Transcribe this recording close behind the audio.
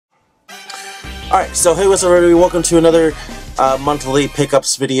Alright, so hey, what's up everybody, welcome to another monthly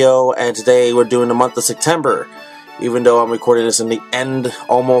pickups video, and today we're doing the month of September, even though I'm recording this in the end,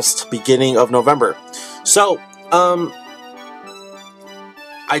 almost beginning of November. So, I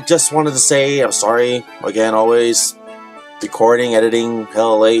just wanted to say, I'm sorry, again, always, recording, editing,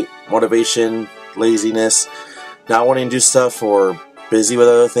 hella late, motivation, laziness, not wanting to do stuff, or busy with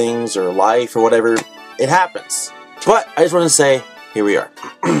other things, or life, or whatever, it happens. But, I just wanted to say, here we are.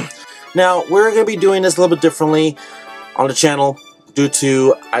 Now, we're going to be doing this a little bit differently on the channel due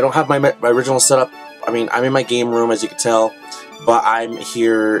to I don't have my original setup. I mean, I'm in my game room, as you can tell, but I'm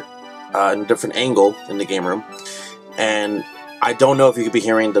here in a different angle in the game room. And I don't know if you could be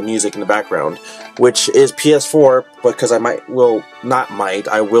hearing the music in the background, which is PS4, because I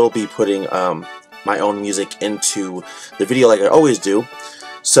will be putting my own music into the video like I always do.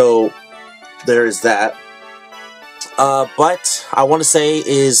 So, there's that. But I want to say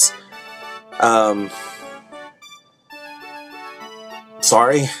is...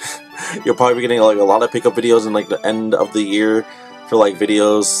 sorry, you'll probably be getting like a lot of pickup videos in like the end of the year for like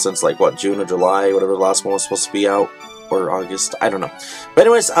videos since like what, June or July, whatever the last one was supposed to be out, or August, I don't know. But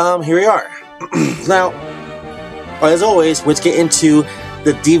anyways, here we are. Now, as always, let's get into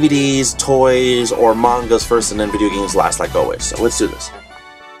the DVDs, toys, or mangas first, and then video games last, like always. So let's do this.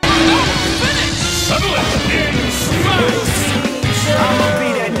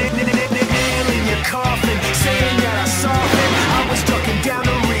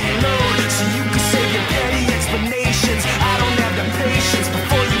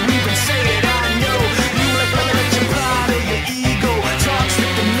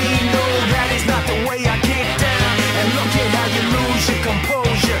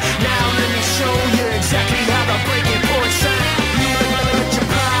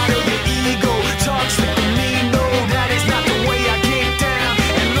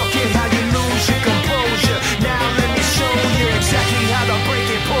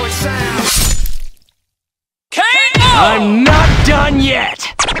 I'm not done yet!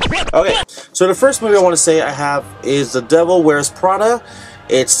 Okay, so the first movie I want to say I have is The Devil Wears Prada.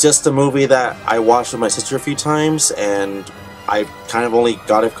 It's just a movie that I watched with my sister a few times, and I kind of only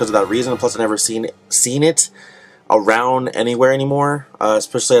got it because of that reason. Plus, I've never seen it around anywhere anymore,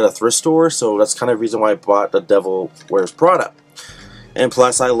 especially at a thrift store, so that's kind of the reason why I bought The Devil Wears Prada. And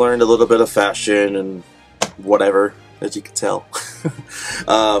plus, I learned a little bit of fashion and whatever, as you can tell,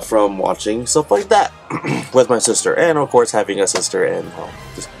 from watching stuff like that with my sister, and of course having a sister, and well,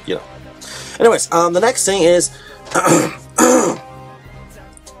 just, you know. Anyways, the next thing is I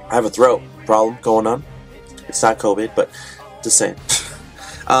have a throat problem going on. It's not COVID, but just saying.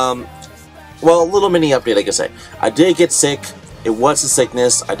 Well, a little mini update, I can say. I did get sick. It was a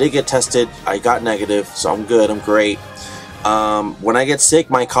sickness. I did get tested. I got negative, so I'm good. I'm great. When I get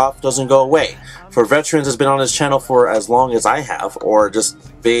sick, my cough doesn't go away. For veterans that's been on this channel for as long as I have, or just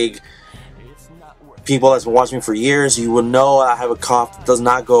big people that's been watching me for years, you will know I have a cough that does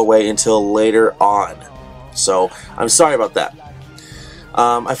not go away until later on. So, I'm sorry about that.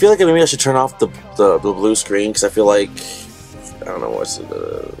 I feel like maybe I should turn off the blue screen, because I feel like, I don't know what's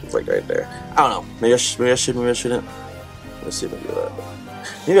like right there. I don't know. Maybe I should, maybe I shouldn't. Let's see if I can do that.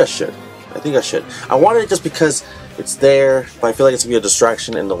 Maybe I should. I think I should. I wanted it just because it's there, but I feel like it's going to be a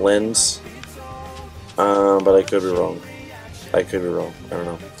distraction in the lens. But I could be wrong. I could be wrong. I don't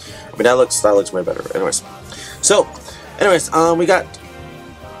know. I mean, that looks way better. Anyways. So, we got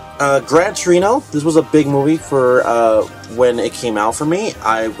Gran Torino. This was a big movie for when it came out for me.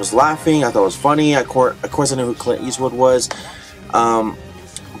 I was laughing. I thought it was funny. Of course, I knew who Clint Eastwood was. But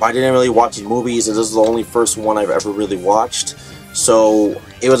I didn't really watch these movies, and this is the only first one I've ever really watched. So,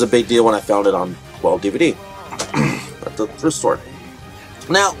 it was a big deal when I found it on, well, DVD at the thrift store.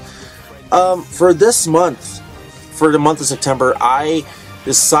 Now, for this month, for the month of September, I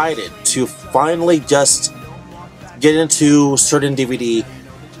decided to finally just get into certain DVD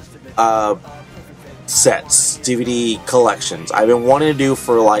sets, DVD collections. I've been wanting to do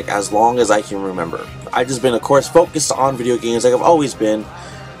for like as long as I can remember. I've just been, of course, focused on video games like I've always been.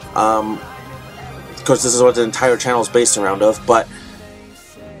 Of course, this is what the entire channel is based around of, but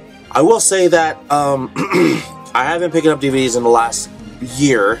I will say that I have been picking up DVDs in the last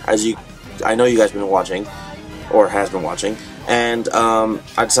year, as I know you guys have been watching, or has been watching, and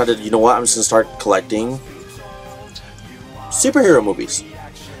I decided, you know what, I'm just going to start collecting superhero movies.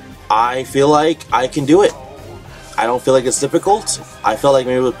 I feel like I can do it. I don't feel like it's difficult. I felt like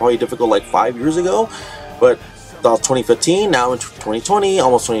maybe it was probably difficult like 5 years ago, but that was 2015, now in 2020,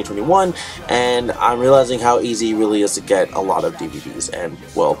 almost 2021, and I'm realizing how easy it really is to get a lot of DVDs and,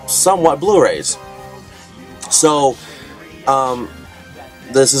 well, somewhat Blu-rays. So,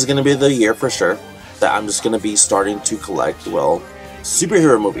 this is going to be the year for sure that I'm just going to be starting to collect, well,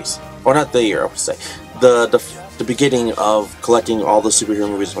 superhero movies. Or not the year, I would say. The beginning of collecting all the superhero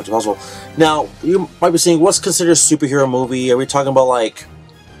movies as much as possible. Now, you might be saying, what's considered a superhero movie? Are we talking about, like,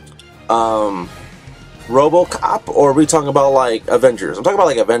 RoboCop? Or are we talking about, like, Avengers? I'm talking about,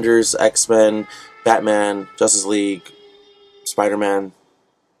 like, Avengers, X-Men, Batman, Justice League, Spider-Man,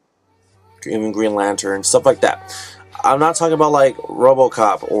 even Green Lantern, stuff like that. I'm not talking about, like,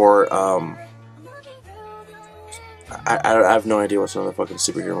 RoboCop or, I have no idea what's another fucking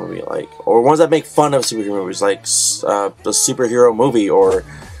superhero movie, like, or ones that make fun of superhero movies, like, the superhero movie or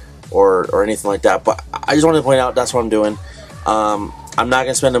anything like that. But I just wanted to point out that's what I'm doing. I'm not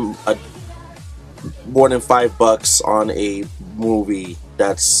gonna spend more than $5 on a movie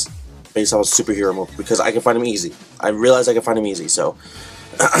that's based on a superhero movie because I can find them easy. I realize I can find them easy. So,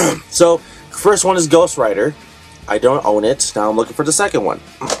 so first one is Ghost Rider. I don't own it. Now I'm looking for the second one.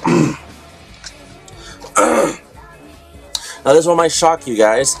 Now this one might shock you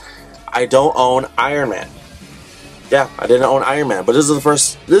guys. I don't own Iron Man. Yeah, I didn't own Iron Man, but this is the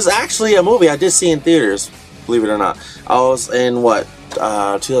first. This is actually a movie I did see in theaters. Believe it or not, I was in what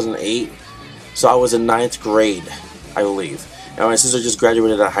 2008, so I was in 9th grade, I believe. And my sister just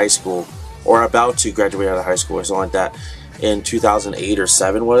graduated out of high school, or about to graduate out of high school, or something like that, in 2008 or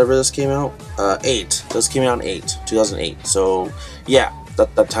 7, whatever this came out. 8. This came out in 2008. So yeah, the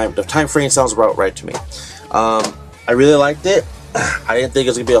time frame sounds about right to me. I really liked it. I didn't think it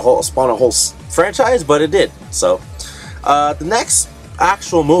was gonna be spawn a whole franchise, but it did. So, the next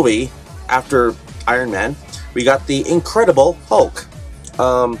actual movie after Iron Man, we got the Incredible Hulk.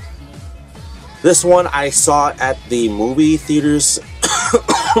 This one I saw at the movie theaters.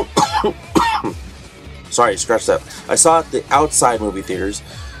 Sorry, scratch that. I saw it at the outside movie theaters.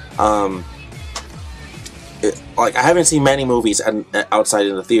 Like, I haven't seen many movies outside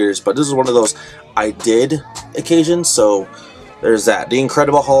in the theaters, but this is one of those I did occasions, so there's that. The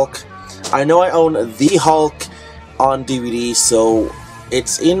Incredible Hulk. I know I own The Hulk on DVD, so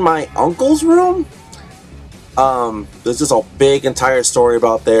it's in my uncle's room. There's just a big entire story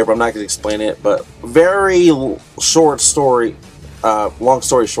about there, but I'm not going to explain it, but very short story, long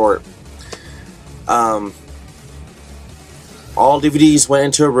story short. All DVDs went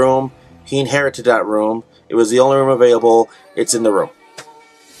into a room. He inherited that room. It was the only room available. It's in the room.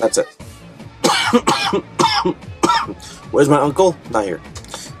 That's it. Where's my uncle? Not here.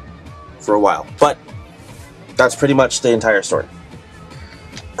 For a while. But that's pretty much the entire story.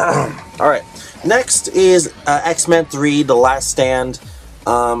 Alright. Next is X-Men 3, The Last Stand.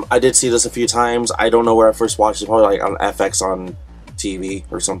 I did see this a few times. I don't know where I first watched it. Probably like on FX on TV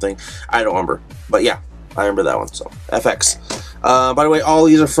or something. I don't remember. But yeah, I remember that one. So, FX. By the way, all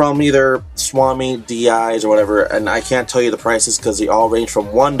these are from either Swapmeet, DIs, or whatever, and I can't tell you the prices because they all range from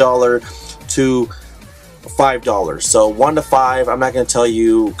 $1 to $5. So $1 to $5, I'm not going to tell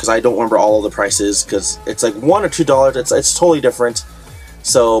you because I don't remember all of the prices because it's like $1 or $2. It's totally different.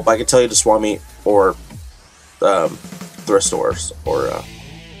 So, but I can tell you the Swapmeet or thrift stores or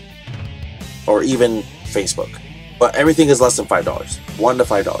even Facebook. But everything is less than $5. $1 to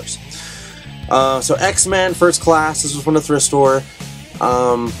 $5. So X-Men First Class. This was from the thrift store.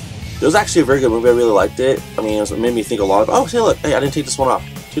 It was actually a very good movie. I really liked it. I mean, it made me think a lot of. Oh, hey, look! Hey, I didn't take this one off.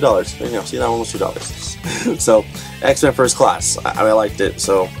 $2. You know, see, that one was $2. So X-Men First Class. I liked it.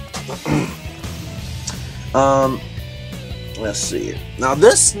 So, let's see. Now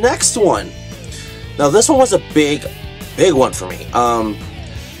this next one. Now this one was a big one for me.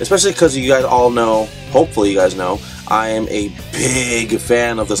 Especially because you guys all know. Hopefully, you guys know. I am a big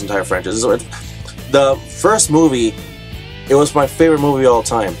fan of this entire franchise. The first movie, it was my favorite movie of all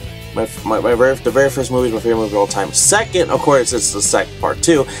time. The very first movie is my favorite movie of all time. Second, of course, it's the second part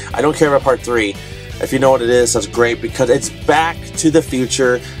 2. I don't care about part 3. If you know what it is, that's great because it's Back to the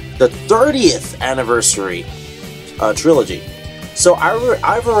Future, the 30th anniversary trilogy. So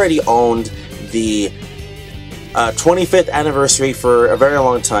I've already owned the 25th anniversary for a very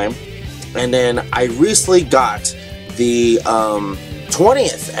long time, and then I recently got the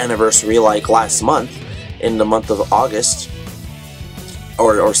 20th anniversary like last month, in the month of August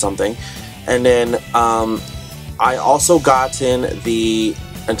or something, and then I also gotten the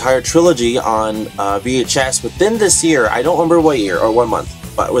entire trilogy on VHS within this year. I don't remember what year or what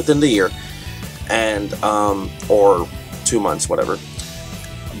month, but within the year, and or 2 months, whatever.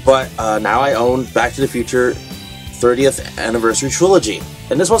 But now I own Back to the Future 30th anniversary trilogy,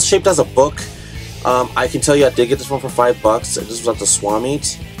 and this one's shaped as a book. I can tell you I did get this one for $5. This was at the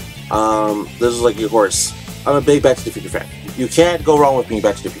Swapmeet. This was like, of course, I'm a big Back to the Future fan. You can't go wrong with being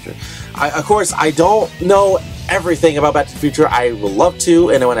Back to the Future. Of course, I don't know everything about Back to the Future. I would love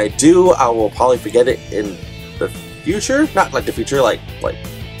to, and when I do, I will probably forget it in the future. Not like the future, like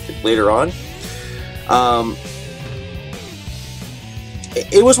later on.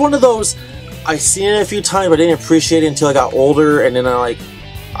 It was one of those, I seen it a few times, but I didn't appreciate it until I got older, and then I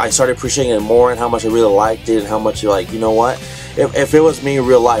started appreciating it more, and how much I really liked it, and how much you're like, you know what? If it was me in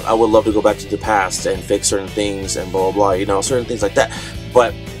real life, I would love to go back to the past and fix certain things and blah blah blah, you know, certain things like that.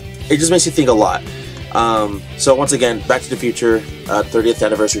 But it just makes you think a lot. So once again, Back to the Future, 30th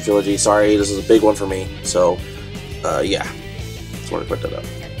anniversary trilogy. Sorry, this is a big one for me. So yeah, just want to put that up.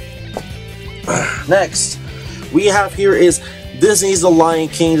 Next, we have here is Disney's The Lion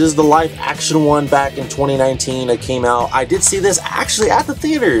King. This is the live action one back in 2019 that came out. I did see this actually at the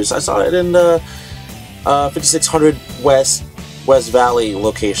theaters. I saw it in the 5600 West Valley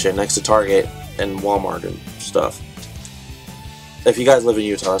location next to Target and Walmart and stuff. If you guys live in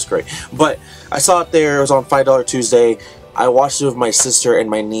Utah, that's great. But I saw it there. It was on $5 Tuesday. I watched it with my sister and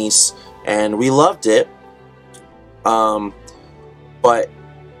my niece, and we loved it. But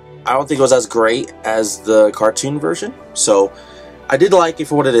I don't think it was as great as the cartoon version. So I did like it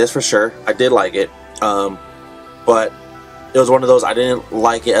for what it is, for sure. I did like it. But it was one of those, I didn't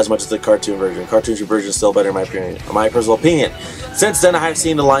like it as much as the cartoon version. Cartoon version is still better in my personal opinion. Since then, I have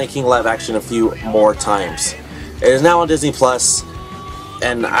seen The Lion King live action a few more times. It is now on Disney Plus,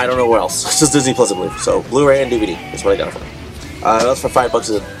 and I don't know where else. It's just Disney Plus, I believe. So Blu-ray and DVD. That's what I got it for. That was for $5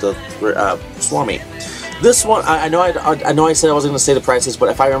 at the Swapmeet. This one, I know I said I wasn't going to say the prices, but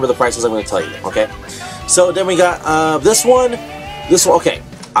if I remember the prices, I'm going to tell you. Okay. So then we got this one. This one. Okay.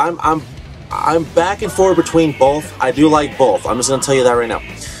 I'm back and forth between both. I do like both. I'm just going to tell you that right now.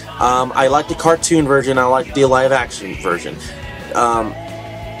 I like the cartoon version. I like the live action version.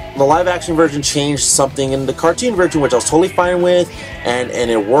 The live action version changed something in the cartoon version, which I was totally fine with, and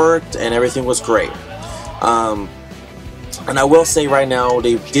it worked, and everything was great. And I will say right now,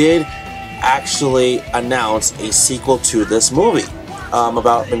 they did actually announce a sequel to this movie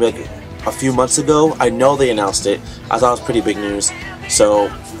about maybe like a few months ago. I know they announced it. I thought it was pretty big news. So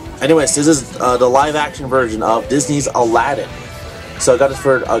anyways, this is the live action version of Disney's Aladdin. So I got this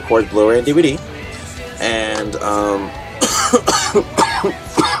for, of course, Blu-ray and DVD. And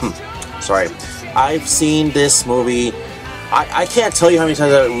sorry, I've seen this movie. I can't tell you how many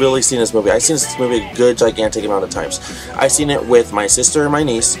times I've really seen this movie. I've seen this movie a good, gigantic amount of times. I've seen it with my sister and my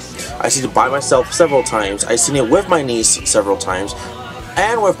niece. I've seen it by myself several times. I've seen it with my niece several times.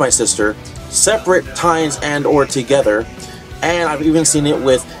 And with my sister, separate times and or together. And I've even seen it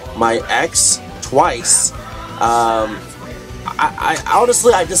with my ex twice. I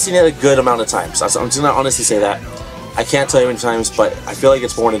honestly, I've just seen it a good amount of times. I'm just gonna honestly say that. I can't tell you how many times, but I feel like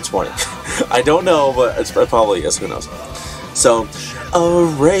it's more than 20. I don't know, but it probably is. Who knows? So,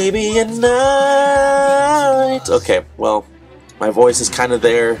 Arabian Night. Okay, well, my voice is kind of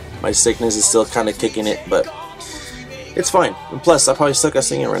there. My sickness is still kind of kicking it, but it's fine. And plus, I probably suck at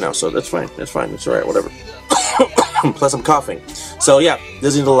singing right now, so that's fine. It's fine. It's alright, whatever. Plus, I'm coughing. So, yeah,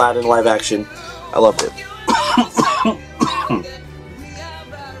 Disney's Aladdin live action. I loved it.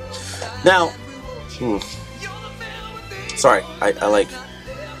 Now, sorry, I like...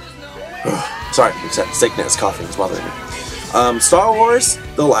 sorry, sickness, coughing is bothering me. Star Wars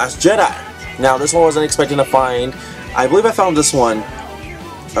The Last Jedi. Now, this one I wasn't expecting to find. I believe I found this one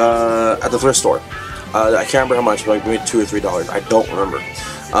at the thrift store. I can't remember how much, but like maybe $2 or $3. I don't remember.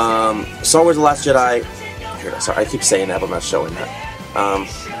 Star Wars The Last Jedi. Here, sorry, I keep saying that, but I'm not showing that.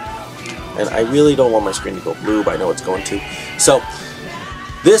 And I really don't want my screen to go blue, but I know it's going to. So,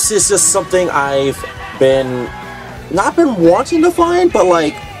 this is just something I've not been wanting to find, but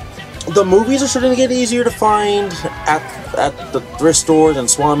like, the movies are starting to get easier to find at the thrift stores and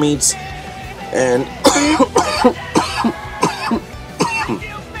Swapmeets, and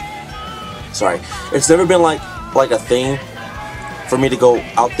sorry, it's never been like a thing for me to go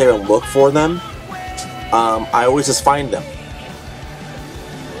out there and look for them. I always just find them,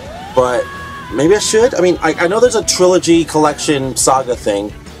 but maybe I should. I mean, I know there's a trilogy collection saga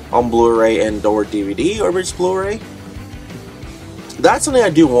thing on Blu-ray and or DVD, or just Blu-ray. That's something I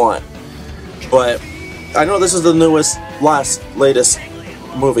do want. But I know this is the latest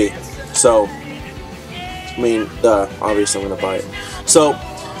movie, so I mean, obviously I'm gonna buy it. So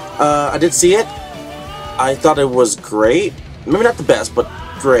I did see it. I thought it was great. Maybe not the best, but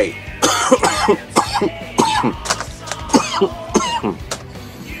great.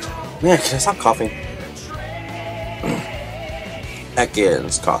 Man, can I stop coughing?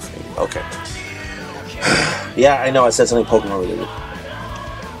 Ekins coughing. Okay. Yeah, I know I said something Pokemon related.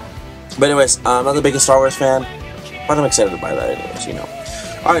 But anyways, I'm not the biggest Star Wars fan. but I'm excited by that anyways, you know.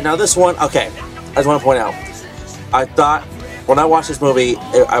 Alright, now this one, okay, I just want to point out, I thought, when I watched this movie,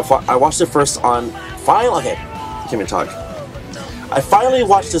 I watched it first on, okay, give me a talk. I finally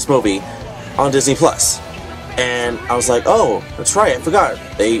watched this movie on Disney Plus, and I was like, oh, that's right, I forgot,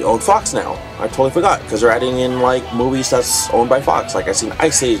 they own Fox now. I totally forgot, because they're adding in, like, movies that's owned by Fox. Like, I seen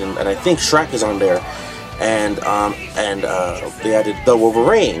Ice Age, and I think Shrek is on there, and they added The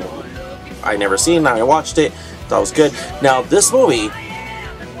Wolverine. I never seen that, I watched it, thought it was good. Now, this movie,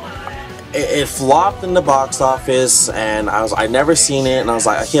 it flopped in the box office, and I never seen it, and I was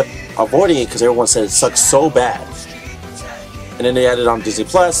like, I kept avoiding it because everyone said it sucks so bad. And then they added it on Disney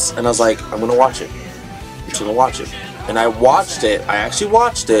Plus, and I was like, I'm gonna watch it. I'm just gonna watch it. And I watched it. I actually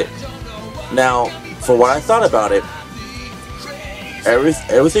watched it. Now, for what I thought about it,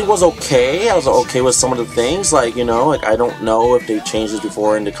 everything was okay. I was okay with some of the things, like, you know, like, I don't know if they changed this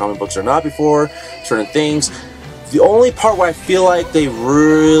before in the comic books or not before, certain things. The only part where I feel like they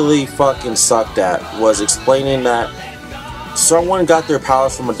really fucking sucked at was explaining that someone got their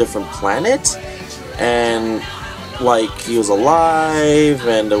powers from a different planet, and like he was alive,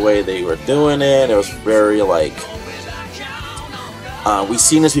 and the way they were doing it was very like, we've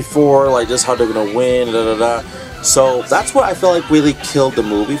seen this before, like just how they're gonna win, da da da. So that's what I feel like really killed the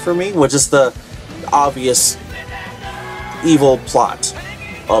movie for me, which is the obvious evil plot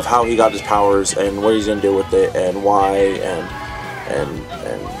of how he got his powers and what he's gonna do with it and why, and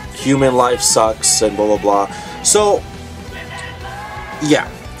human life sucks and blah blah blah. So yeah,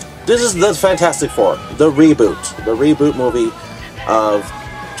 this is the Fantastic Four, the reboot movie of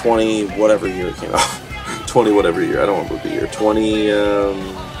 20 whatever year it came out. 20 whatever year, I don't remember the year. 20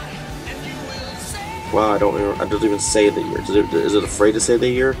 wow, I don't remember, I don't even say the year. Is it afraid to say the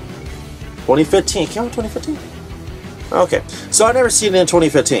year? 2015, came out 2015? Okay, so I never seen it in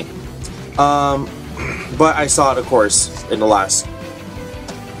 2015, but I saw it, of course, in the last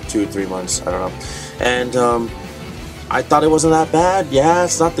 2-3 months, I don't know, and I thought it wasn't that bad. Yeah,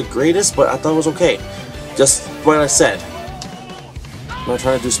 it's not the greatest, but I thought it was okay. Just what I said. I'm not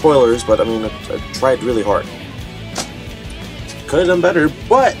trying to do spoilers, but I mean, I tried really hard. Could have done better,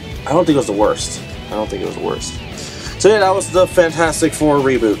 but I don't think it was the worst. I don't think it was the worst. So yeah, that was the Fantastic Four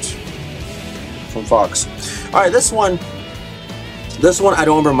reboot from Fox. Alright, this one I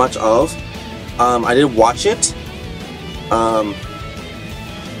don't remember much of. I did watch it.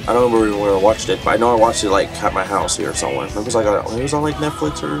 I don't remember where I watched it, but I know I watched it like at my house here somewhere. It was like it was on like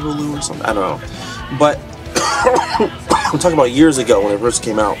Netflix or Hulu or something. I don't know. But I'm talking about years ago when it first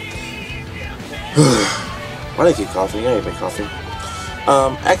came out. Why do I keep coughing? I ain't been coughing.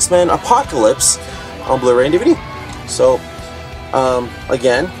 X-Men Apocalypse on Blu-ray and DVD. So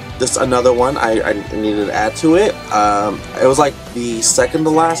again, this is another one I needed to add to it. It was like the second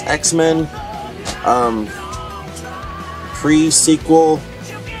to last X-Men pre-sequel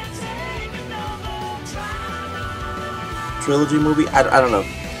trilogy movie. I don't know.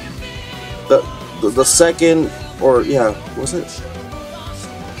 The second, or yeah, was it?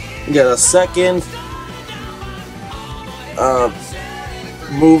 Yeah, the second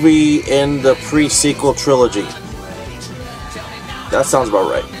movie in the pre-sequel trilogy. That sounds about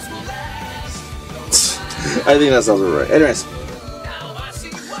right. I think that sounds about right. Anyways.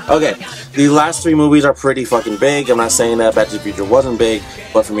 Okay, the last three movies are pretty fucking big. I'm not saying that Back to the Future wasn't big,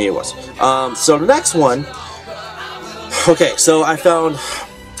 but for me it was. So the next one, okay, so I found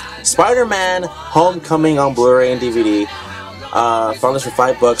Spider-Man Homecoming on Blu-ray and DVD. Found this for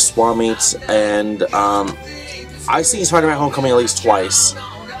 $5, Swapmeet, and I've seen Spider-Man Homecoming at least twice.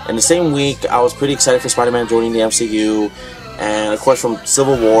 In the same week, I was pretty excited for Spider-Man joining the MCU. And of course from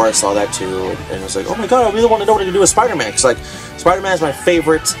Civil War, I saw that too, and I was like, oh my god, I really want to know what to do with Spider-Man, because like, Spider-Man is my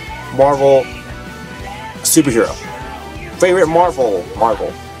favorite Marvel superhero. Favorite Marvel. My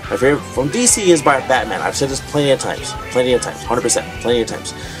favorite from DC is by Batman. I've said this plenty of times, 100%, plenty of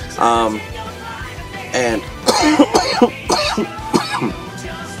times. And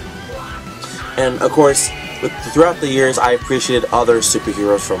and of course, throughout the years, I appreciated other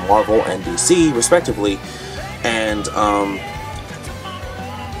superheroes from Marvel and DC, respectively. And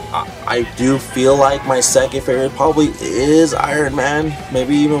I do feel like my second favorite probably is Iron Man,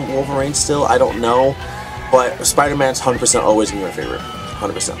 maybe even Wolverine still, I don't know, but Spider-Man's 100% always gonna be my favorite,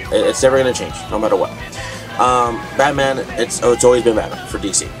 100%. It's never gonna change, no matter what. Batman, it's always been Batman for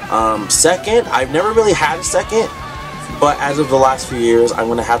DC. Second, I've never really had a second, but as of the last few years, I'm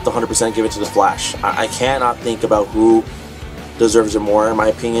gonna have to 100% give it to the Flash. I cannot think about who deserves it more, in my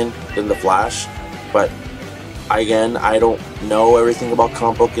opinion, than the Flash, but again, I don't know everything about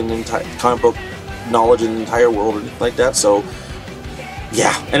comic book knowledge in the entire world or anything like that, so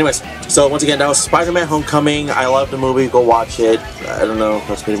yeah. Anyways, so once again, that was Spider-Man: Homecoming. I love the movie. Go watch it. I don't know.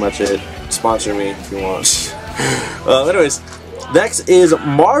 That's pretty much it. Sponsor me if you want. Anyways, next is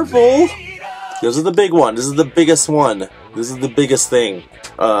Marvel. This is the big one. This is the biggest one. This is the biggest thing.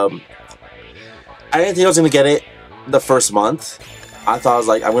 I didn't think I was gonna get it the first month. I thought I was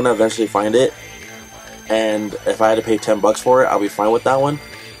like, I'm gonna eventually find it, and if I had to pay $10 for it, I'll be fine with that one.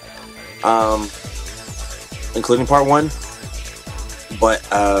 Including part 1. But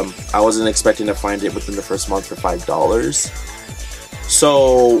I wasn't expecting to find it within the first month for $5.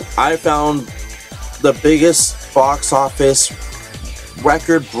 So I found the biggest box office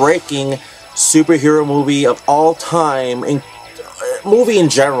record-breaking superhero movie of all time, and movie in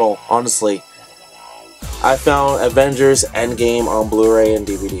general, honestly. I found Avengers Endgame on Blu-ray and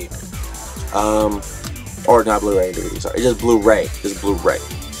DVD. Or not Blu-ray and DVD, sorry, just Blu-ray. Just Blu-ray.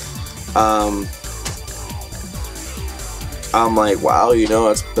 I'm like, wow, you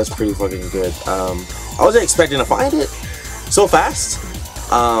know, that's pretty fucking good. I wasn't expecting to find it so fast,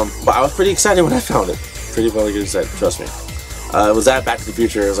 but I was pretty excited when I found it. Pretty fucking excited, trust me. It was that Back to the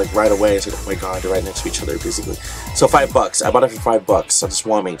Future. It was like right away. It's like, oh my god, they're right next to each other, basically. So $5. I bought it for $5 on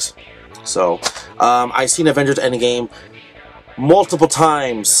Swapmeet. So I seen Avengers Endgame multiple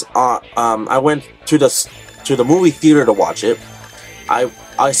times. I went to the movie theater to watch it.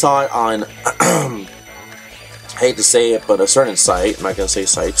 I saw it on I hate to say it, but a certain site. I'm not gonna say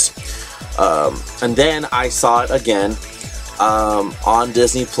sites. And then I saw it again on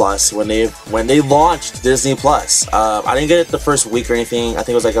Disney Plus when they launched Disney Plus. I didn't get it the first week or anything. I think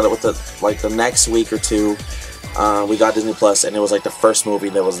it was like the next week or two. We got Disney Plus, and it was like the first movie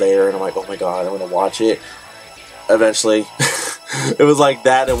that was there, and I'm like, oh my god, I'm gonna watch it eventually. It was like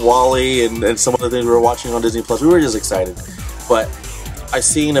that and WALL-E and some other things we were watching on Disney Plus. We were just excited. But I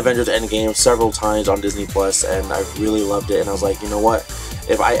seen Avengers Endgame several times on Disney Plus, and I really loved it. And I was like, you know what?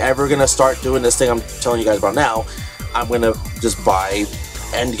 If I ever gonna start doing this thing I'm telling you guys about now, I'm gonna just buy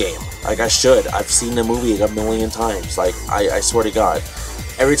Endgame. Like I should. I've seen the movie a million times. Like I swear to God.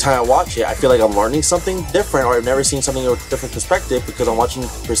 Every time I watch it, I feel like I'm learning something different, or I've never seen something with a different perspective, because I'm watching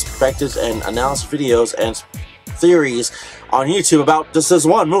perspectives and analysis videos and theories on YouTube about just this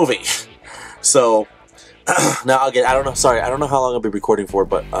one movie. So now again, I don't know. Sorry, I don't know how long I'll be recording for,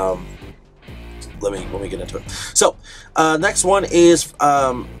 but let me get into it. So next one is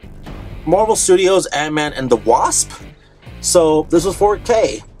Marvel Studios Ant-Man and the Wasp. So this was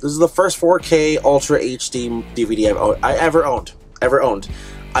 4K. This is the first 4K Ultra HD DVD I ever owned.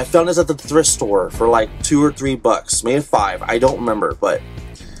 I found this at the thrift store for like $2 or $3, maybe $5. I don't remember, but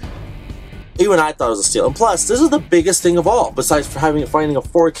even I thought it was a steal. And plus, this is the biggest thing of all. Besides finding a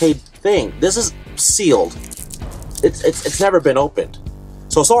 4K thing, this is sealed. It's never been opened.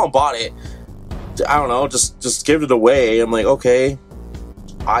 So if someone bought it, I don't know, just give it away. I'm like, okay,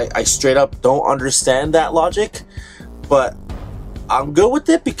 I straight up don't understand that logic, but I'm good with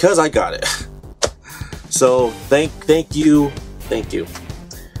it because I got it. So thank you.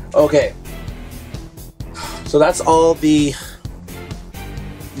 Okay, so that's all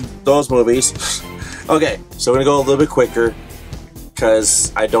those movies. Okay, so we're gonna go a little bit quicker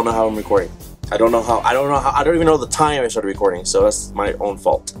because I don't know how I'm recording. I don't even know the time I started recording, so that's my own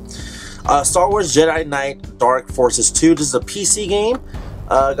fault. Star Wars Jedi Knight Dark Forces 2. This is a PC game.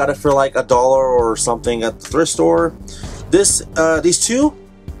 Got it for like $1 or something at the thrift store. These two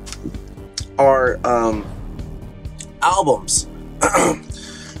are albums.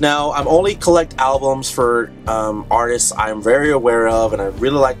 Now, I'm only collect albums for artists I'm very aware of, and I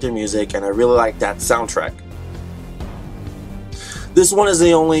really like their music, and I really like that soundtrack. This one is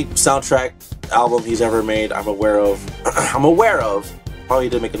the only soundtrack album he's ever made I'm aware of. Probably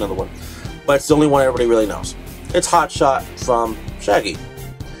did make another one, but it's the only one everybody really knows. It's Hot Shot from Shaggy.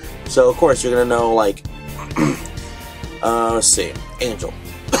 So of course you're gonna know, like, let's see, Angel.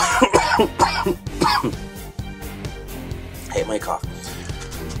 Hate my cough.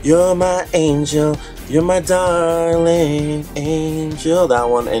 You're my angel, you're my darling angel. That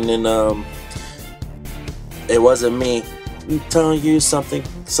one, and then it wasn't me. Tell you something.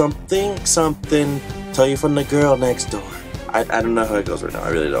 Tell you from the girl next door. I don't know how it goes right now. I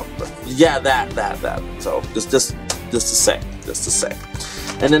really don't. But yeah, that. So just to say.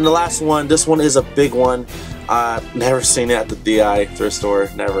 And then the last one. This one is a big one. Never seen it at the DI thrift store.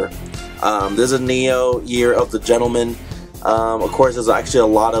 Never. This is Neo, Year of the Gentleman. Of course, there's actually a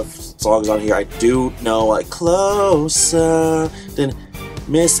lot of songs on here I do know, like Closer Than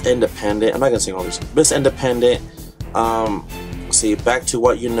Miss Independent. I'm not gonna sing all these. Miss Independent. Let's see, Back to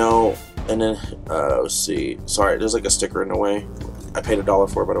What You Know, and then let's see. Sorry, there's like a sticker in the way. I paid $1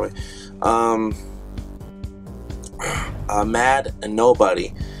 for it, by the way. Mad, and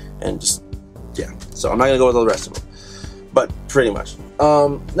Nobody, and just yeah. So I'm not gonna go with all the rest of them, but pretty much.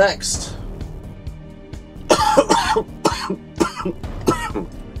 Next.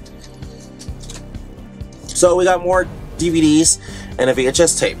 So we got more DVDs and a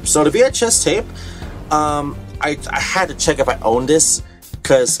VHS tape. So the VHS tape, I had to check if I owned this,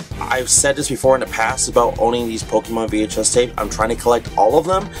 because I've said this before in the past about owning these Pokemon VHS tapes. I'm trying to collect all of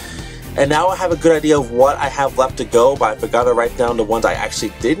them, and now I have a good idea of what I have left to go, but I forgot to write down the ones I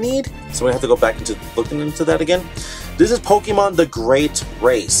actually did need, so we have to go back into looking into that again. This is Pokemon The Great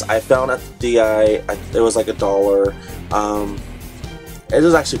Race. I found at the DI, it was like $1. It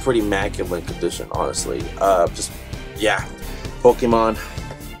is actually pretty immaculate condition, honestly. Just, yeah, Pokemon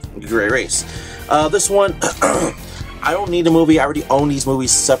The Great Race. This one, I don't need a movie. I already own these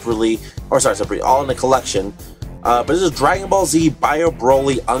movies separately, or sorry, separately, all in the collection. But this is Dragon Ball Z Bio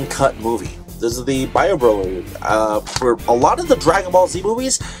Broly Uncut Movie. This is the Bio Broly. For a lot of the Dragon Ball Z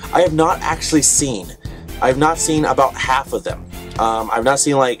movies, I have not actually seen. I have not seen about half of them. I've not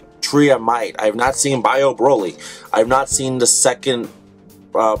seen like Tree of Might. I have not seen Bio Broly. I have not seen the second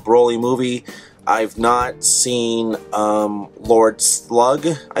Broly movie. I've not seen Lord Slug,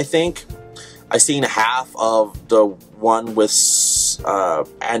 I think. I've seen half of the one with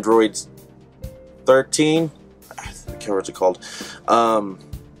Android 13. I can't remember what it's called. I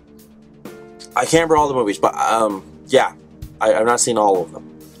can't remember all the movies, but yeah, I've not seen all of them.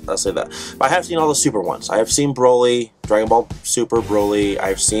 I'll say that. But I have seen all the Super ones. I have seen Broly, Dragon Ball Super Broly.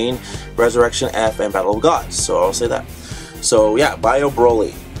 I've seen Resurrection F and Battle of Gods. So I'll say that. So yeah, Bio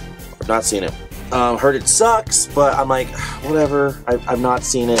Broly. I've not seen it. Heard it sucks, but I'm like, whatever. I've not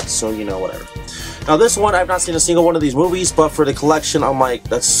seen it, so you know, whatever. Now this one, I've not seen a single one of these movies, but for the collection, I'm like,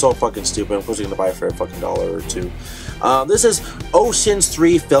 that's so fucking stupid. I'm probably gonna buy it for a fucking $1 or $2. This is Ocean's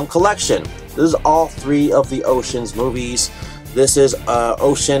 3 Film Collection. This is all 3 of the Ocean's movies. This is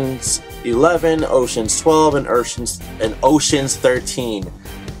Ocean's 11, Ocean's 12, and Ocean's 13.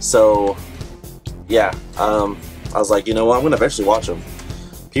 So, yeah, I was like, you know what, I'm gonna eventually watch them.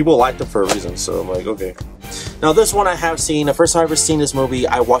 People like them for a reason, so I'm like, okay. Now this one I have seen. The first time I ever seen this movie,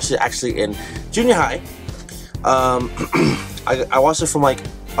 I watched it actually in junior high. I watched it from like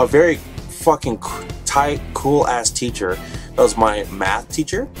a very fucking tight, cool ass teacher. That was my math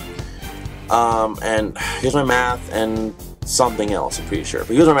teacher. And he was my math and something else, I'm pretty sure.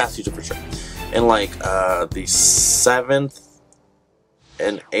 But he was my math teacher for sure. In like the 7th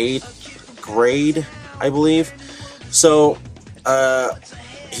and 8th grade, I believe. So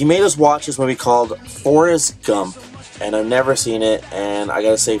he made us watch this movie called Forrest Gump, and I've never seen it, and I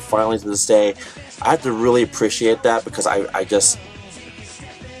gotta say, finally to this day, I have to really appreciate that, because I just,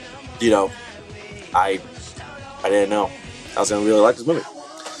 you know, I didn't know I was gonna really like this movie.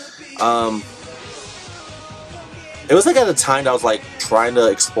 It was like at the time that I was like trying to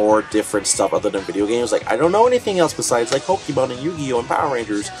explore different stuff other than video games. Like, I don't know anything else besides like Pokemon and Yu-Gi-Oh! And Power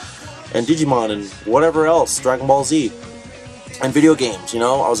Rangers and Digimon and whatever else, Dragon Ball Z. And video games, you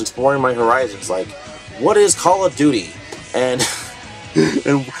know, I was exploring my horizons. Like, what is Call of Duty? And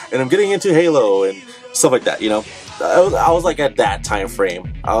and I'm getting into Halo and stuff like that. You know, I was like at that time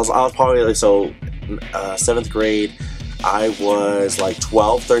frame. I was probably like, so 7th grade. I was like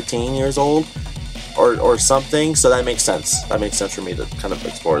 12, 13 years old, or something. So that makes sense. That makes sense for me to kind of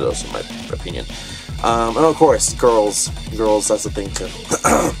explore those, in my opinion. And of course, girls. That's the thing too.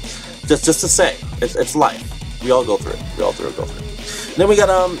 just to say, it's life. We all go through it. We all go through it. Then we got,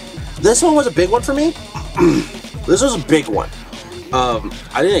 this one was a big one for me. This was a big one. I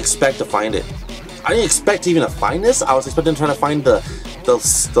didn't expect to find it. I didn't expect even to find this. I was expecting trying to find the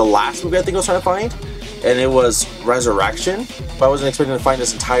last movie I think I was trying to find. And it was Resurrection. But I wasn't expecting to find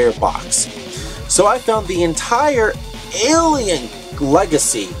this entire box. So I found the entire Alien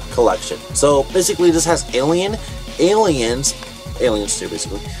Legacy collection. So basically this has Aliens 2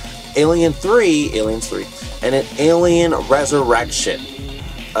 basically. Aliens 3, and an Alien Resurrection.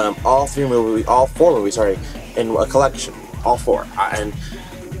 All 4 movies, sorry, in a collection. All 4. And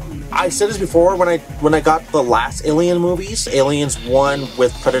I said this before when I got the last Alien movies, Aliens 1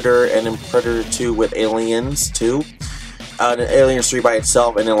 with Predator, and then Predator 2 with Aliens 2, and then Aliens 3 by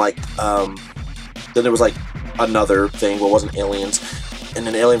itself, and then like then there was like another thing where it wasn't Aliens, and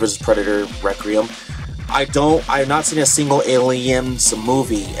then Alien vs Predator Requiem. I have not seen a single Aliens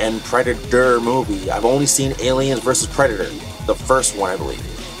movie and Predator movie. I've only seen Aliens vs Predator, the first one, I believe.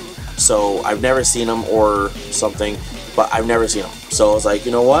 So I've never seen them or something, but I've never seen them. So I was like,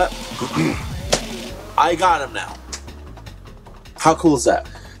 you know what? I got them now. How cool is that?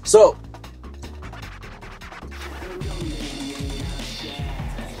 So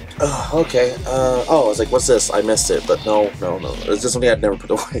Okay. Oh, I was like, what's this? I missed it, but no. It's just something I'd never put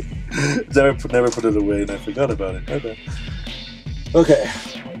away. never put it away, and I forgot about it. Okay. Okay.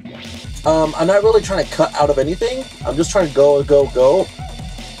 I'm not really trying to cut out of anything. I'm just trying to go.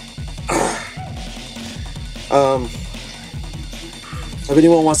 If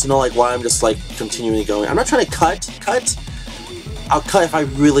anyone wants to know like why I'm just like continually going, I'm not trying to cut. I'll cut if I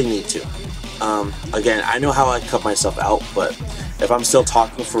really need to. Again, I know how I cut myself out, but if I'm still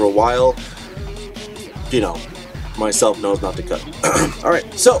talking for a while, you know, myself knows not to cut.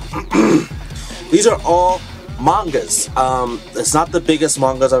 Alright, so these are all mangas. It's not the biggest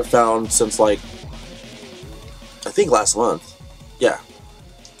mangas I've found since like I think last month. Yeah.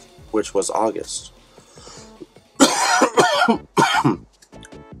 Which was August.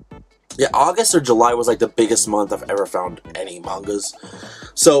 Yeah, August or July was like the biggest month I've ever found any mangas.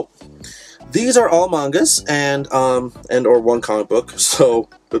 So these are all mangas and or one comic book. So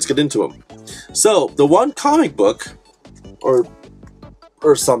let's get into them. So the one comic book or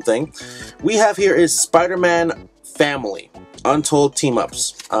something we have here is Spider-Man Family Untold Team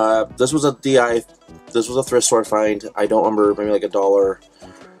Ups. This was a this was a thrift store find. I don't remember, maybe like $1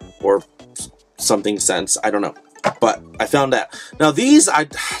 or something cents. I don't know. But I found that. Now these,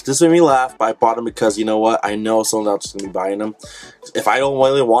 this made me laugh, but I bought them because, you know what, I know someone else is going to be buying them. If I don't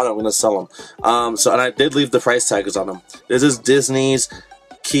really want them, I'm going to sell them. So, and I did leave the price tags on them. This is Disney's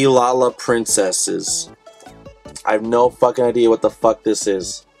Kilala Princesses. I have no fucking idea what the fuck this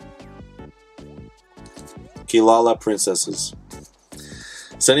is. Kilala Princesses.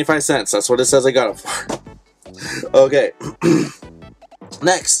 75 cents, that's what it says I got them for. Okay.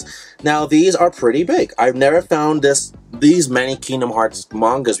 Next. Now these are pretty big. I've never found these many Kingdom Hearts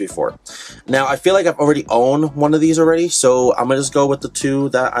mangas before. Now I feel like I've already owned one of these already, so I'm gonna just go with the two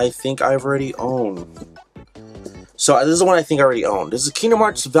that I think I've already owned. So this is the one I think I already owned. This is Kingdom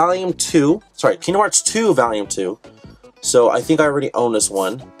Hearts Volume 2. Sorry, Kingdom Hearts 2 Volume 2. So I think I already own this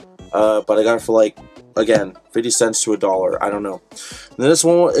one. But I got it for like, again, 50 cents to $1. I don't know. And this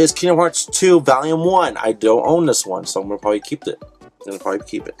one is Kingdom Hearts 2 Volume 1. I don't own this one, so I'm gonna probably keep it.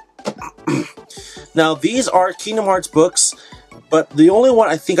 Now these are Kingdom Hearts books, but the only one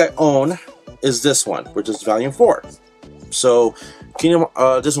I think I own is this one, which is Volume 4. So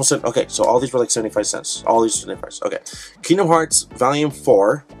this one said, okay, so all these were like 75 cents. All these 75 cents. Okay. Kingdom Hearts Volume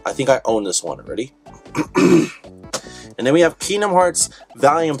 4. I think I own this one already. And then we have Kingdom Hearts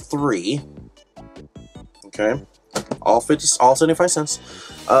Volume 3. Okay. All 75 cents.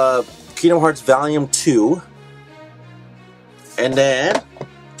 Kingdom Hearts Volume 2. And then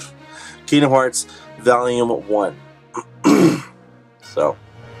Kingdom Hearts Volume 1. So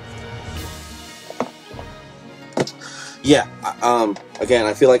yeah, again,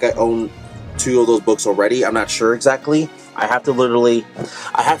 I feel like I own 2 of those books already. I'm not sure exactly. I have to literally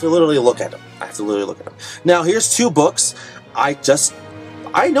look at them. Now here's 2 books. I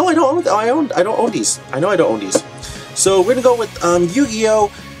know I don't own these. So we're gonna go with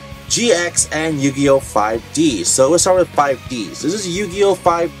Yu-Gi-Oh! GX and Yu-Gi-Oh! 5D. So let's start with 5Ds. This is Yu-Gi-Oh!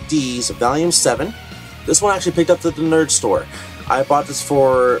 5Ds Volume 7. This one I actually picked up at the nerd store. I bought this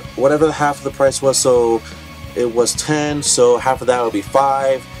for whatever the half of the price was, so it was 10, so half of that would be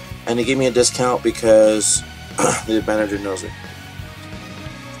 5, and they gave me a discount because the manager knows me.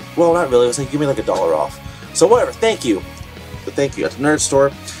 Well, not really. It was like, give me like $1 off. So whatever. Thank you. But thank you at the nerd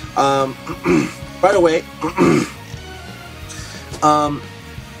store. By the way,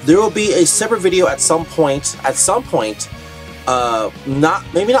 there will be a separate video at some point.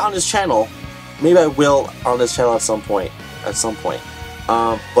 Maybe not on this channel. Maybe I will on this channel at some point.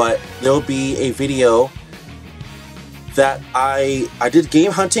 But there will be a video that I did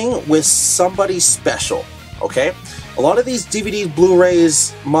game hunting with somebody special. Okay, a lot of these DVDs,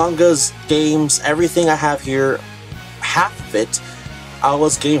 Blu-rays, mangas, games, everything I have here, half of it, I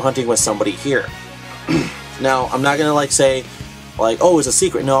was game hunting with somebody here. Now I'm not gonna like say, like, oh, it's a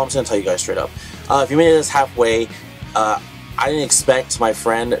secret. No, I'm just gonna tell you guys straight up. If you made it this halfway, I didn't expect my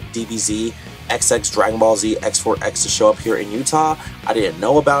friend DBZ XX Dragon Ball Z X4X to show up here in Utah. I didn't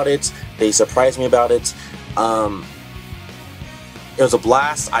know about it. They surprised me about it. It was a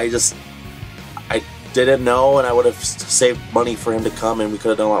blast. I didn't know, and I would have saved money for him to come, and we could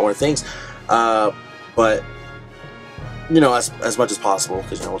have done a lot more things. But you know, as much as possible,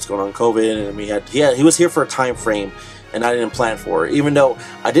 because you know what's going on in COVID, and he was here for a time frame, and I didn't plan for it. Even though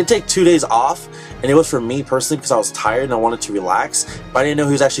I did take 2 days off, and it was for me personally because I was tired and I wanted to relax, but I didn't know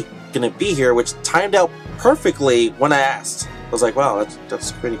he was actually going to be here, which timed out perfectly when I asked. I was like, wow,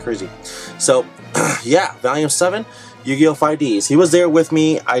 that's pretty crazy. So yeah, Volume 7, Yu-Gi-Oh! 5Ds. He was there with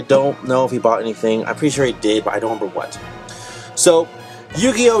me. I don't know if he bought anything. I'm pretty sure he did, but I don't remember what. So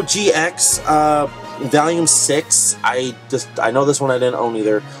Yu-Gi-Oh! GX, Volume 6. I know this one I didn't own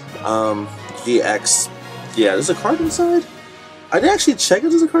either. GX. Yeah, there's a card inside? I didn't actually check if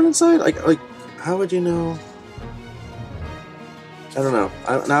there's a card inside. Like, how would you know? I don't know.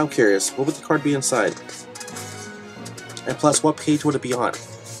 Now I'm curious. What would the card be inside? And plus, what page would it be on?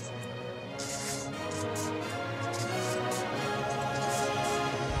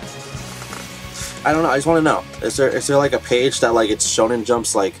 I don't know. I just want to know. Is there like a page that like it's Shonen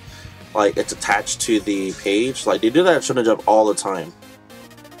Jump's like it's attached to the page? Like they do that at Shonen Jump all the time.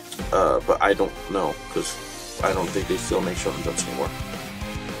 But I don't know because I don't think they still make Shonen Jumps anymore.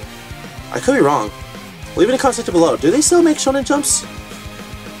 I could be wrong. Leave it in the comment section below. Do they still make Shonen Jumps?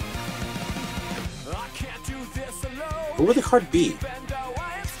 What would the card be?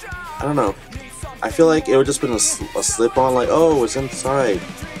 I don't know. I feel like it would just been a slip-on, like, oh, it's inside.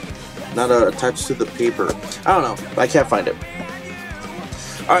 Not attached to the paper. I don't know. I can't find it.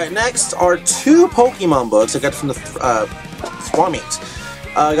 Alright, next are 2 Pokemon books I got from the Swapmeet.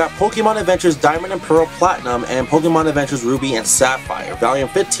 I got Pokemon Adventures Diamond and Pearl Platinum and Pokemon Adventures Ruby and Sapphire, Volume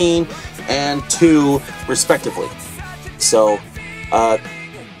 15 and 2, respectively. So,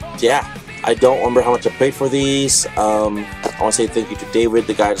 yeah. I don't remember how much I paid for these. I want to say thank you to David,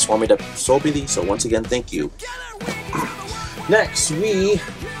 the guy that Swapmeet that sold me these. So once again, thank you. Next, we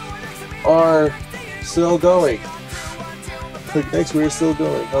are still going. Next, we're still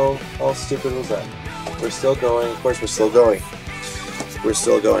going. How stupid was that? We're still going. Of course, we're still going. We're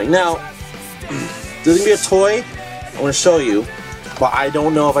still going. Now, there's gonna be a toy I'm gonna show you, but I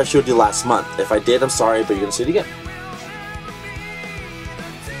don't know if I showed you last month. If I did, I'm sorry, but you're gonna see it again.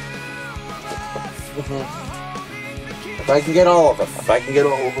 If I can get all of them. If I can get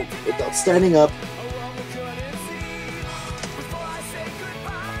all of them without standing up.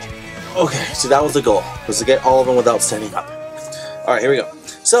 Okay, so that was the goal, was to get all of them without standing up. Alright, here we go.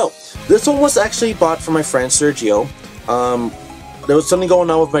 So, this one was actually bought from my friend Sergio. There was something going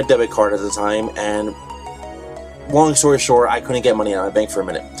on with my debit card at the time, and long story short, I couldn't get money out of my bank for a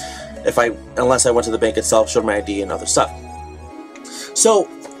minute. Unless I went to the bank itself, showed my ID and other stuff. So,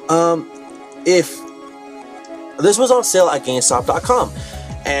 if this was on sale at Gamestop.com,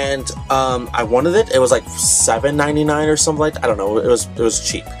 and I wanted it. It was like $7.99 or something like that. I don't know. It was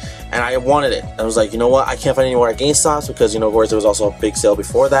cheap, and I wanted it. I was like, you know what? I can't find anywhere at Gamestop because of course there was also a big sale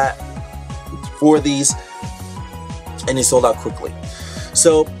before that for these, and they sold out quickly.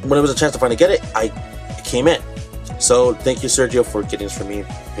 So when it was a chance to finally get it, it came in. So thank you, Sergio, for getting this for me,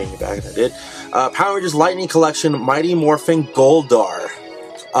 paying me back, and I did. Power Rangers Lightning Collection, Mighty Morphin Goldar.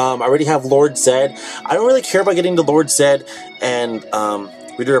 I already have Lord Zed. I don't really care about getting the Lord Zed and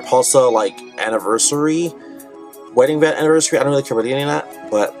Rita Repulsa like anniversary, wedding vet anniversary. I don't really care about any of that.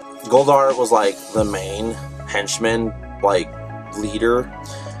 But Goldar was like the main henchman, like leader,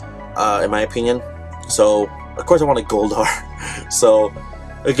 in my opinion. So of course I wanted Goldar. So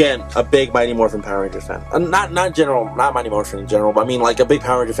again, a big Mighty Morphin Power Ranger fan. Not Mighty Morphin in general, but I mean like a big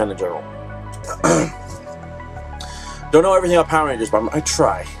Power Ranger fan in general. Don't know everything about Power Rangers, but I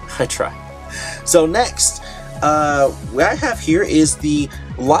try. So next, what I have here is the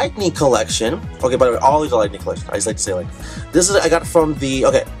Lightning Collection. Okay, by the way, all these are Lightning Collection. I just like to say like this is I got from the.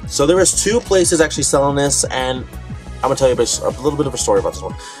 Okay, so there was 2 places actually selling this, and I'm gonna tell you a little bit of a story about this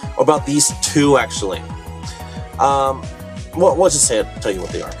one, about these 2 actually. Well, let's just tell you what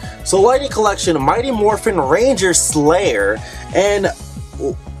they are. So Lightning Collection, Mighty Morphin Ranger Slayer, and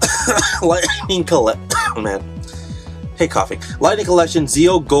Lightning Collection. Oh, man. Hey, coffee. Lightning Collection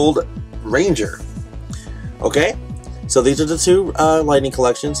Zeo Gold Ranger. Okay, so these are the 2 Lightning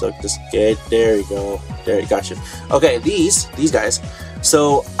Collections. So just get there. You go. There, you got you. Okay, these guys.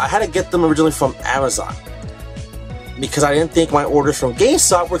 So I had to get them originally from Amazon because I didn't think my orders from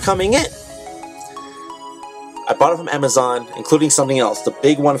GameStop were coming in. I bought it from Amazon, including something else, the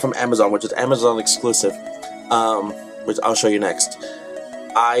big one from Amazon, which is Amazon exclusive, which I'll show you next.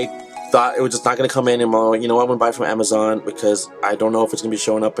 I thought it was just not going to come in, and you know what, I'm going to buy it from Amazon because I don't know if it's going to be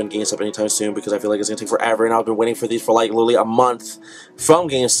showing up in GameStop anytime soon because I feel like it's going to take forever, and I've been waiting for these for like literally a month from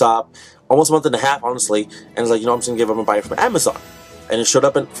GameStop, almost a month and a half, honestly, and it's like, you know, I'm just going to give up and buy it from Amazon. And it showed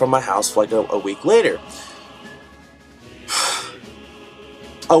up from my house for like a week later.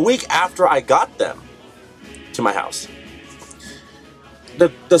 A week after I got them to my house.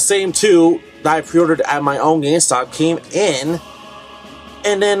 The same 2 that I pre-ordered at my own GameStop came in,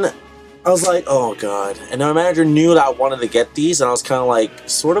 and then I was like, oh god. And my manager knew that I wanted to get these, and I was kind of like,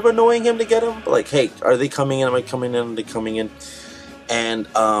 sort of annoying him to get them, but like, hey, are they coming in? Am I coming in? Are they coming in? And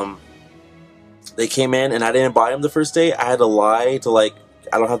they came in, and I didn't buy them the first day. I had to lie to like,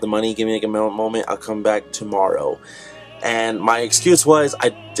 I don't have the money, give me like a moment, I'll come back tomorrow. And my excuse was I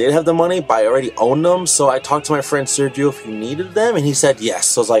did have the money, but I already owned them. So I talked to my friend Sergio if you needed them, and he said yes.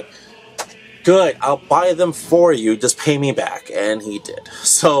 So I was like, good, I'll buy them for you, just pay me back. And he did.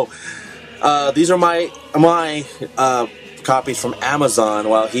 So these are my copies from Amazon,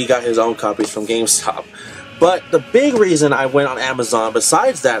 while he got his own copies from GameStop. But the big reason I went on Amazon,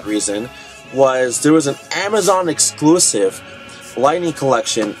 besides that reason, was there was an Amazon exclusive Lightning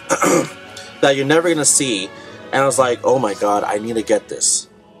collection that you're never gonna see. And I was like, oh my god, I need to get this.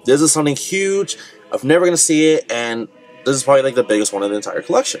 This is something huge. I'm never going to see it, and this is probably like the biggest one of the entire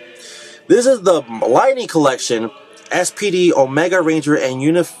collection. This is the Lightning Collection SPD Omega Ranger and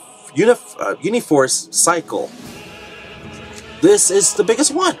Uniforce Cycle. This is the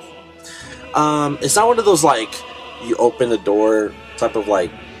biggest one. It's not one of those like you open the door type of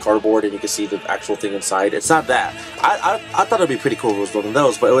like cardboard and you can see the actual thing inside. It's not that. I thought it'd be pretty cool if it was one of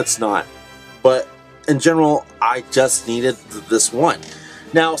those, but it's not. But in general, I just needed this one.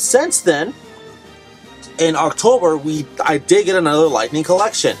 Now, since then, in October, I did get another Lightning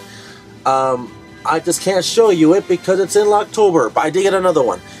collection. I just can't show you it because it's in October, but I did get another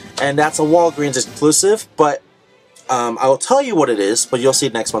one. And that's a Walgreens exclusive, but I will tell you what it is, but you'll see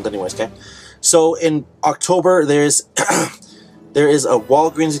it next month anyways, okay? So, in October, there is a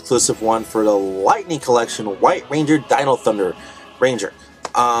Walgreens exclusive one for the Lightning collection, White Ranger Dino Thunder Ranger.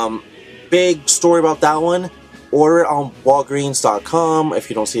 Big story about that one. Order it on Walgreens.com. If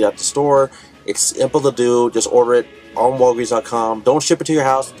you don't see it at the store, it's simple to do. Just order it on Walgreens.com. Don't ship it to your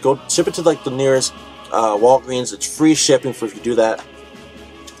house. Go ship it to like the nearest Walgreens. It's free shipping for if you do that.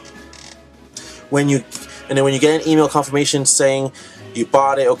 And then when you get an email confirmation saying you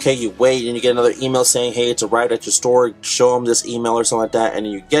bought it, okay, you wait, and you get another email saying, hey, it's arrived at your store. Show them this email or something like that, and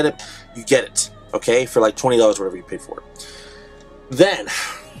then you get it. You get it, okay, for like $20, whatever you paid for it. Then.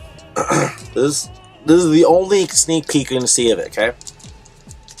 This is the only sneak peek you're going to see of it, okay?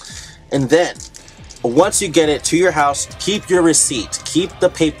 And then, once you get it to your house, keep your receipt. Keep the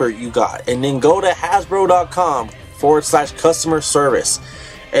paper you got. And then go to Hasbro.com/customer service.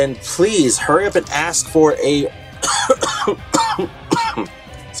 And please, hurry up and ask for a...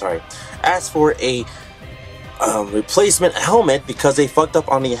 sorry. Ask for a replacement helmet, because they fucked up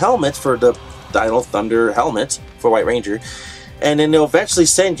on the helmet for the Dino Thunder helmet for White Ranger. And then they'll eventually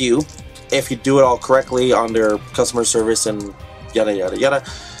send you, if you do it all correctly on their customer service and yada yada yada,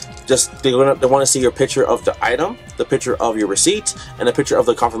 just they want to see your picture of the item, the picture of your receipt, and a picture of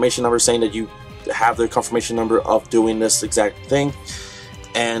the confirmation number saying that you have the confirmation number of doing this exact thing.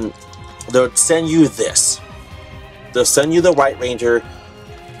 And they'll send you this. They'll send you the White Ranger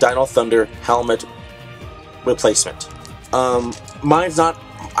Dino Thunder helmet replacement. Mine's not,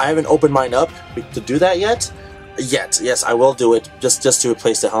 I haven't opened mine up to do that yet. Yes, I will do it just to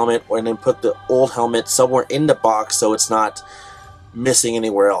replace the helmet, and then put the old helmet somewhere in the box so it's not missing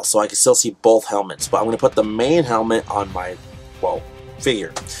anywhere else, so I can still see both helmets. But I'm going to put the main helmet on my, well,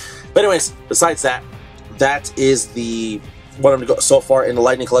 figure. But anyways, besides that, that is the what I'm going to go so far in the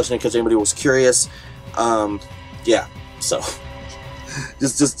Lightning collection, in case anybody was curious. Yeah, so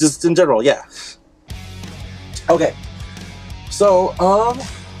just in general, yeah. Okay, so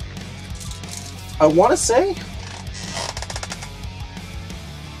I want to say.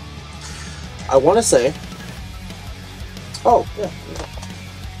 Oh, yeah.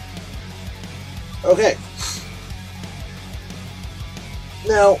 Okay.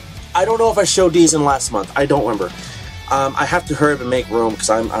 Now, I don't know if I showed these in last month. I don't remember. I have to hurry up and make room because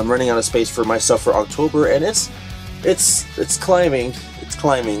I'm running out of space for my stuff for October, and it's climbing. It's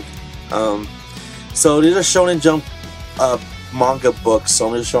climbing. So these are Shonen Jump manga books. So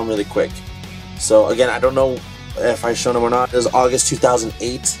I'm gonna show them really quick. So again, I don't know if I showed them or not. This is August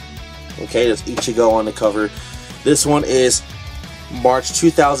 2008. Okay, there's Ichigo on the cover. This one is March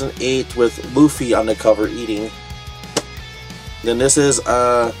 2008 with Luffy on the cover eating. Then this is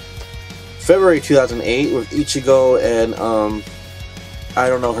February 2008 with Ichigo and I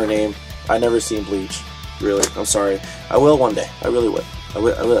don't know her name. I never seen Bleach. Really, I'm sorry. I will one day. I really will. I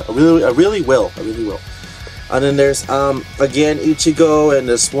really will. And then there's again Ichigo and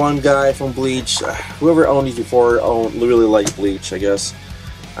this one guy from Bleach. Whoever owned these before really liked Bleach, I guess.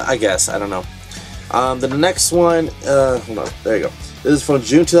 I don't know. Then the next one, hold on, there you go. This is from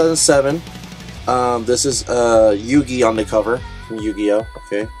June 2007. This is Yugi on the cover from Yu-Gi-Oh!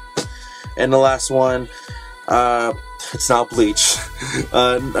 Okay. And the last one, it's not Bleach.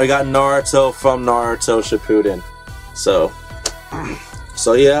 I got Naruto from Naruto Shippuden. So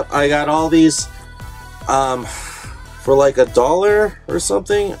yeah, I got all these for like $1 or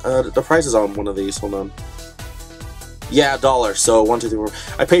something. The price is on one of these. Hold on. Yeah, $1. So 1, 2, 3, 4.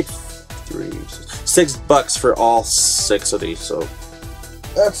 I paid 3. $6 for all 6 of these. So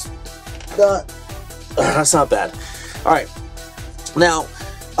that's not bad. All right, now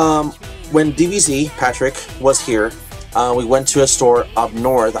when DVZ Patrick was here, we went to a store up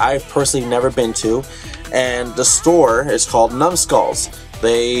north I've personally never been to, and the store is called Numbskulls.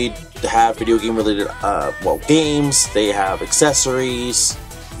 They have video game related games, they have accessories,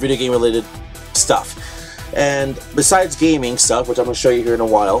 video game related stuff. And besides gaming stuff, which I'm going to show you here in a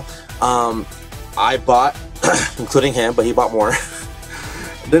while, I bought, including him, but he bought more,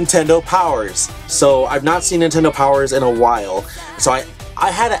 Nintendo Powers. So I've not seen Nintendo Powers in a while, so I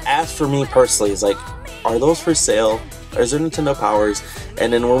had to ask for me personally, it's like, are those for sale? Is there Nintendo Powers?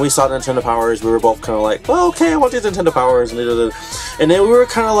 And then when we saw Nintendo Powers, we were both kind of like, well, okay, I want these Nintendo Powers. And then we were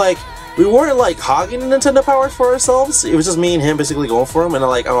kind of like, we weren't like hogging the Nintendo Powers for ourselves. It was just me and him basically going for them. And I'm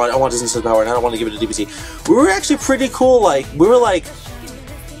like, oh, I want this Nintendo Power, and I don't want to give it to DBZ. We were actually pretty cool. Like, we were like,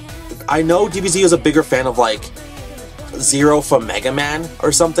 I know DBZ was a bigger fan of like Zero from Mega Man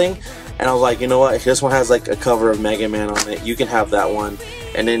or something. And I was like, you know what, if this one has like a cover of Mega Man on it, you can have that one.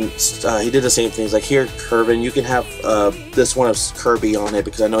 And then he did the same things, like, here, Kirby, you can have this one of Kirby on it,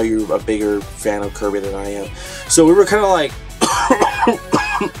 because I know you're a bigger fan of Kirby than I am. So we were kind of like,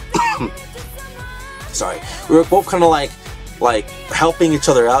 sorry, we were both kind of like helping each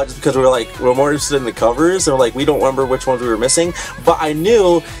other out, just because we were like, we're more interested in the covers, and we're like, we don't remember which ones we were missing. But I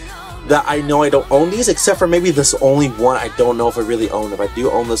knew that I don't own these, except for maybe this only one I don't know if I really own. If I do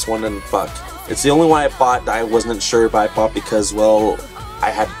own this one, then fuck. It's the only one I bought that I wasn't sure if I bought because, well, I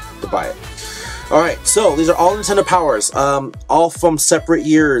had to buy it. Alright, so these are all Nintendo Powers, all from separate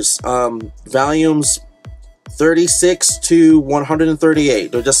years, volumes 36 to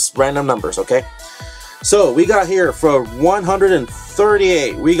 138. They're just random numbers, okay? So we got here for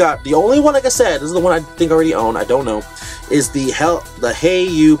 138, we got the only one, like I said, this is the one I think I already own, I don't know, is the Hey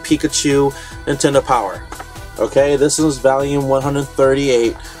You Pikachu Nintendo Power. Okay, this is volume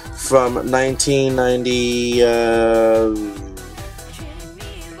 138 from 1990,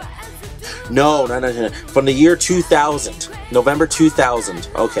 no, not 1990, from the year 2000, November 2000,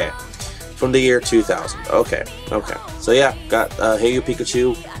 okay, from the year 2000, okay, so yeah, got Hey You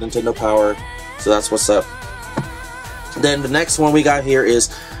Pikachu Nintendo Power, so that's what's up. Then the next one we got here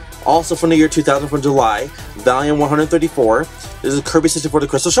is also from the year 2000, from July, volume 134, this is Kirby 64 The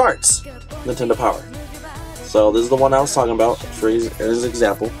Crystal Shards Nintendo Power. So this is the one I was talking about for as an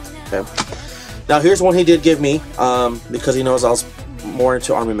example. Okay. Now here's one he did give me, because he knows I was more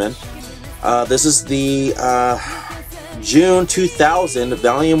into Army Men. This is the June 2000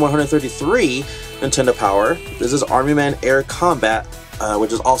 volume 133 Nintendo Power. This is Army Man Air Combat,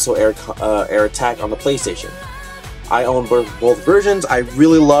 which is also Air Attack on the PlayStation. I own both versions. I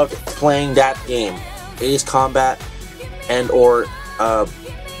really loved playing that game, Ace Combat and or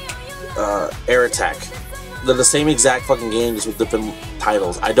Air Attack. They're the same exact fucking game, just with different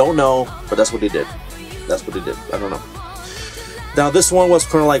titles. I don't know, but that's what he did. That's what he did. I don't know. Now this one was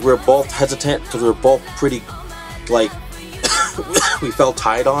kind of like we were both hesitant, because we were both pretty, like, we felt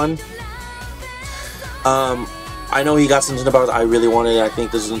tied on. I know he got some Nintendo Powers I really wanted. I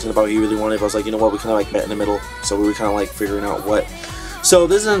think this is Nintendo Power he really wanted, but I was like, you know what, we kind of like met in the middle, so we were kind of like figuring out what. So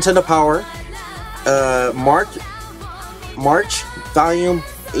this is Nintendo Power, March volume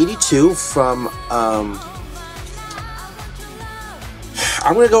 82 from,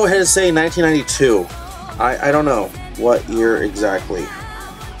 I'm gonna go ahead and say 1992. I don't know what year exactly,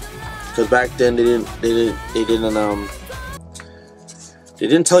 because back then they didn't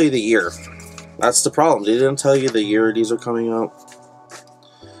tell you the year. That's the problem. They didn't tell you the year these are coming out.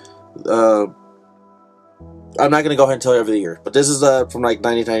 I'm not gonna go ahead and tell you every year, but this is from like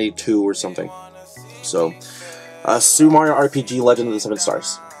 1992 or something. So, Super Mario RPG Legend of the Seven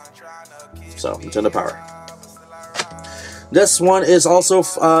Stars. So, Nintendo Power. This one is also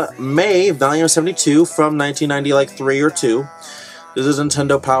May, volume 72 from 1990, like 3 or 2. This is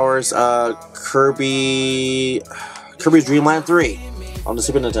Nintendo Power's Kirby's Dream Land 3 on the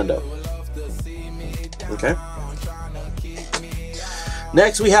Super Nintendo. Okay.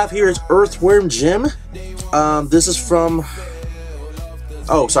 Next we have here is Earthworm Jim. This is from,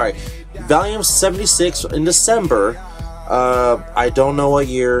 oh sorry, volume 76 in December. I don't know what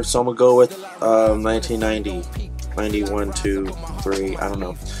year, so I'm gonna go with 1990. 91, 2, 3, I don't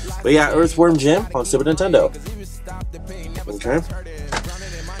know. But yeah, Earthworm Jim on Super Nintendo. Okay.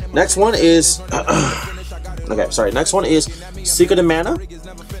 Next one is okay, sorry. Next one is Secret of Mana.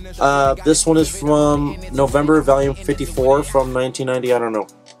 This one is from November, volume 54 from 1990. I don't know.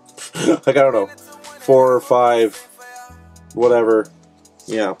 Like, I don't know. 4 or 5, whatever.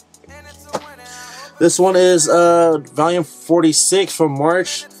 Yeah. This one is volume 46 from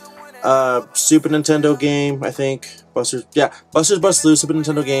March Super Nintendo game, I think. Buster's Bust Loose, Super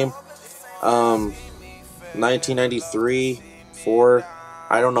Nintendo game. 1993, 4.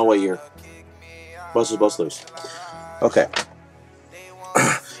 I don't know what year. Buster's Bust Loose. Okay.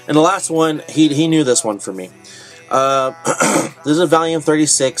 And the last one, he knew this one for me. This is Volume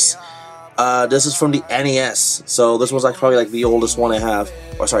 36. This is from the NES. So this was like probably like the oldest one I have.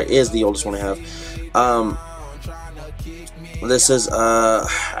 Or sorry, is the oldest one I have. This is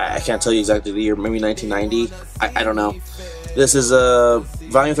I can't tell you exactly the year, maybe 1990. I don't know. This is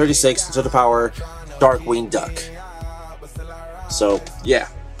Volume 36, to the Power, Darkwing Duck. So yeah.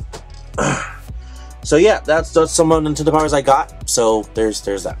 So yeah, that's some of the Nintendo Powers I got. So there's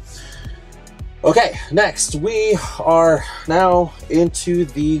that. Okay, next we are now into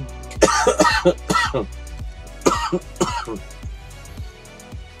the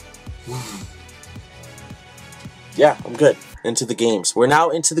yeah, I'm good. Into the games. We're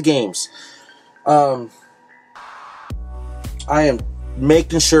now into the games. I am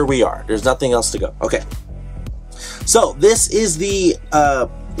making sure we are. There's nothing else to go. Okay. So this is the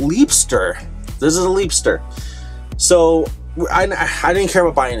Leapster. This is a Leapster. So I didn't care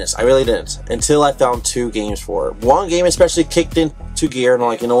about buying this. I really didn't until I found 2 games for it. One game especially kicked into gear, and I'm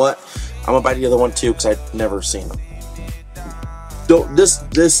like, you know what? I'm gonna buy the other one too because I've never seen them. This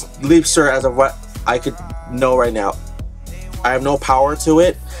Leapster, as of what I could know right now, I have no power to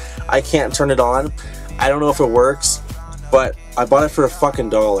it. I can't turn it on. I don't know if it works, but I bought it for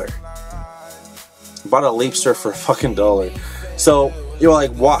 $1. I bought a Leapster for $1. So you're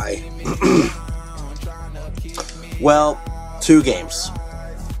like, why? Well, 2 games.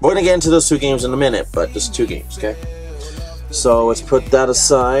 We're gonna get into those 2 games in a minute, but just 2 games, okay? So let's put that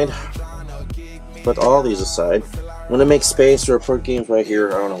aside. Put all these aside. I'm gonna make space or put games right here.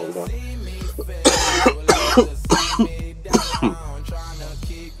 I don't know what we're doing.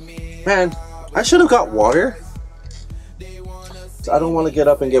 Man, I should have got water. I don't want to get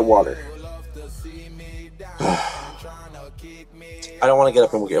up and get water. I don't want to get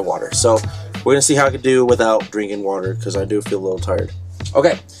up and get water. So we're gonna see how I can do without drinking water because I do feel a little tired.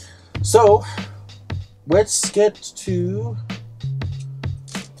 Okay, so let's get to.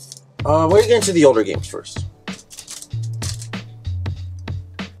 We're gonna get into the older games first.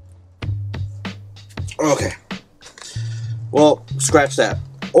 Okay. Well, scratch that.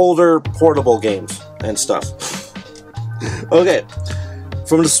 Older portable games and stuff. Okay.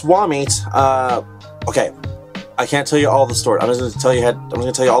 From the Swapmeet. Okay. I can't tell you all the story. I'm just gonna tell you. I'm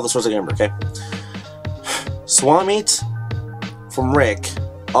gonna tell you all the stories I remember. Okay. Swapmeet from Rick.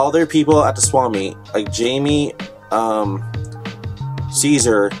 All their people at the Swapmeet, like Jamie,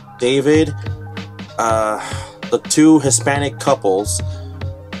 Caesar, David, the 2 Hispanic couples,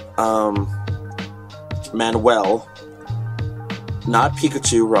 Manuel, not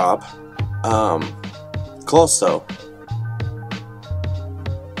Pikachu, Rob, close though,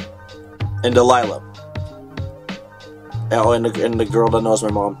 and Delilah. Oh, and the girl that knows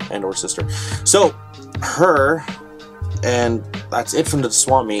my mom and or sister. So, her, and that's it from the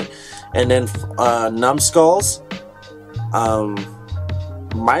Swapmeet. And then Numbskulls,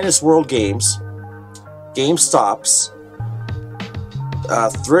 Minus World Games, Gamestops,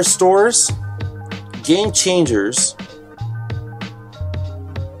 Thrift Stores, Game Changers.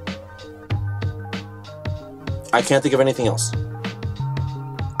 I can't think of anything else.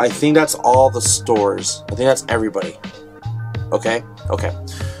 I think that's all the stores. I think that's everybody. Okay? Okay.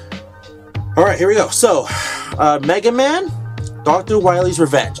 Alright, here we go. So, Mega Man, Dr. Wily's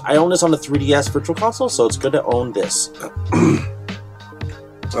Revenge. I own this on the 3DS Virtual Console, so it's good to own this.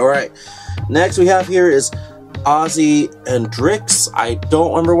 Alright. Next we have here is Ozzy and Drix. I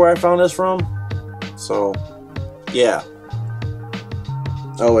don't remember where I found this from. So, yeah.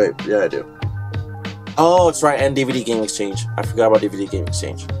 Oh, wait. Yeah, I do. Oh, it's right. And DVD Game Exchange. I forgot about DVD Game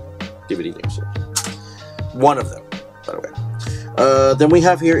Exchange. DVD Game Exchange. One of them, by the way. Then we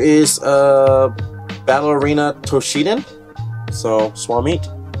have here is Battle Arena Toshiden. So, Swapmeet.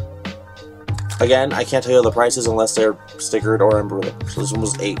 Again, I can't tell you the prices unless they're stickered or embroidered. So this one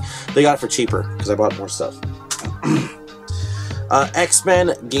was $8. They got it for cheaper because I bought more stuff.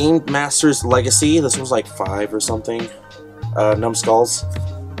 X-Men Game Masters Legacy. This was like $5 or something. Numbskulls.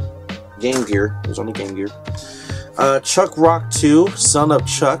 Game Gear. It was only Game Gear. Chuck Rock 2, Son of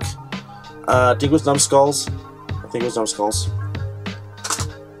Chuck. I think it was Numbskulls.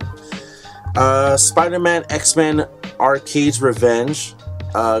 Spider-Man X-Men Arcade's Revenge.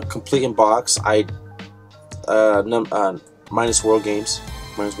 Complete in box. Minus World Games.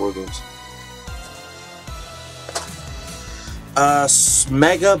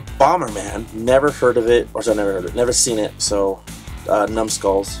 Mega Bomberman. Never heard of it. Or sorry, never heard of it. Never seen it. So,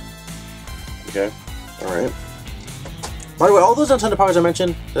 Numbskulls. Okay. Alright. By the way, all those Nintendo powers I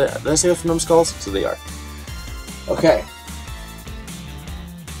mentioned, did I say from them skulls? So they are. Okay.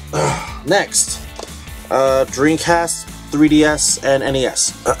 Next. Dreamcast, 3DS, and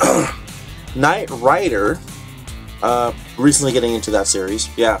NES. Knight Rider. Recently getting into that series.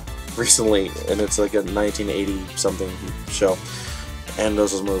 Yeah, recently. And it's like a 1980-something show. And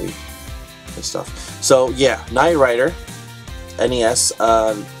there's this movie and stuff. So, yeah. Knight Rider. NES.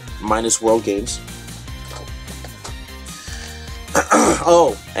 Minus World Games.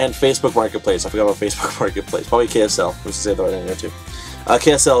 Oh, and Facebook Marketplace. I forgot about Facebook Marketplace. Probably KSL. Let's say that right in there too.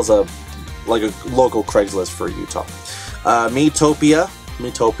 KSL is like a local Craigslist for Utah. Miitopia.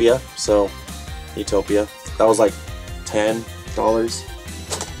 So, Miitopia. That was like $10.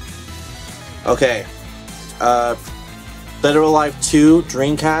 Okay. Dead or Alive 2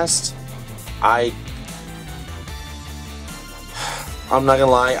 Dreamcast. I'm not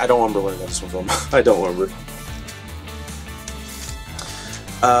gonna lie, I don't remember where I got this one from. I don't remember.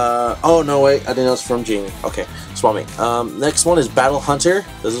 Oh no, wait, I didn't know it's from Jamie. Okay, Swapmeet. Next one is Battle Hunter.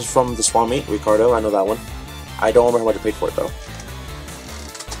 This is from the Swapmeet, Ricardo, I know that one. I don't remember how much I paid for it though.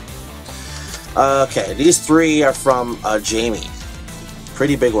 Okay, these three are from Jamie.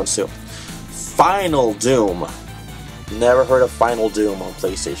 Pretty big ones too. Final Doom. Never heard of Final Doom on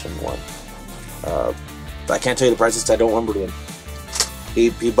PlayStation 1. I can't tell you the prices because I don't remember them. He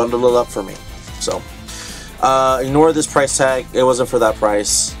bundled it up for me. So, ignore this price tag. It wasn't for that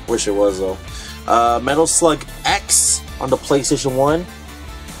price. Wish it was though. Metal Slug X on the PlayStation 1.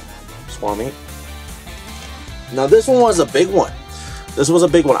 Swapmeet. Now this one was a big one. This was a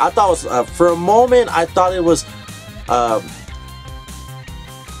big one. I thought it was, for a moment, I thought it was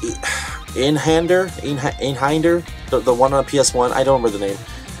Inhander, the one on PS1. I don't remember the name.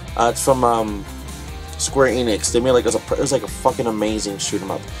 It's from Square Enix. They made like it was like a fucking amazing shoot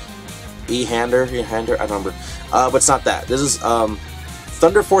 'em up. Inhander, I don't remember. But it's not that. This is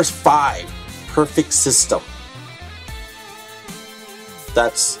Thunder Force 5 Perfect System.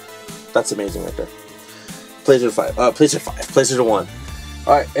 That's amazing right there. PlayStation 5. PlayStation 1.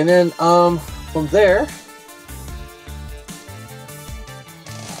 Alright, and then from there.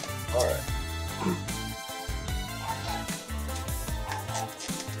 Alright.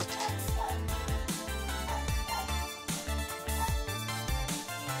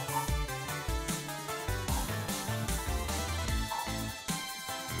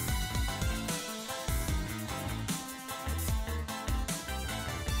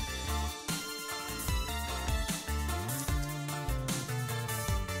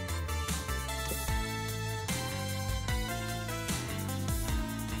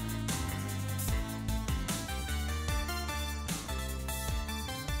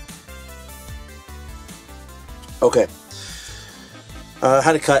 Okay.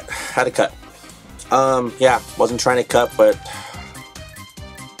 Had to cut. Yeah, wasn't trying to cut, but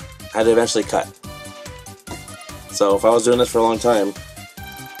had to eventually cut. So if I was doing this for a long time,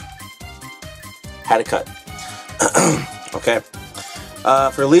 had to cut. Okay.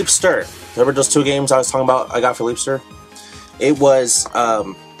 For Leapster, remember those two games I was talking about I got for Leapster? It was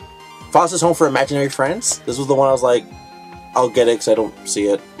Foster's Home for Imaginary Friends. This was the one I was like, I'll get it because I don't see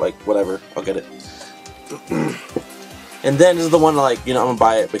it. Like, whatever, I'll get it. And then this is the one like, you know, I'm gonna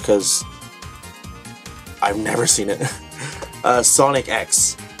buy it because I've never seen it. Sonic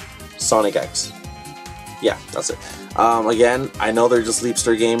X. Yeah, that's it. Again, I know they're just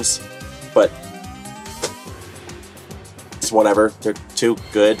Leapster games, but it's whatever. They're too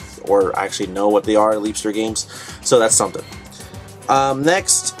good, or actually know what they are, Leapster games. So that's something.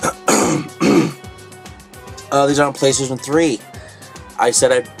 Next, these are on PlayStation 3. I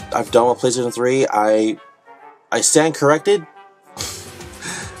said I've done with PlayStation 3. I stand corrected.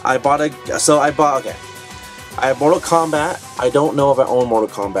 I bought, okay. I have Mortal Kombat. I don't know if I own Mortal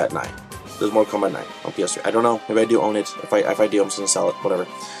Kombat 9. There's Mortal Kombat 9 on PS3. I don't know. Maybe I do own it. If I do, I'm just gonna sell it. Whatever.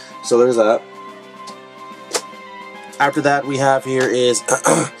 So there's that. After that, we have here is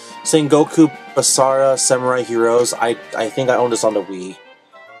Sengoku Basara Samurai Heroes. I think I own this on the Wii,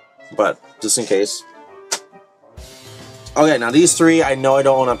 but just in case. Okay, now these three I know I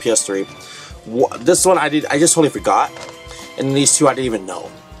don't own on PS3. This one I just totally forgot, and these two I didn't even know.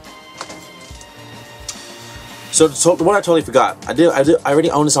 So the one I totally forgot, I already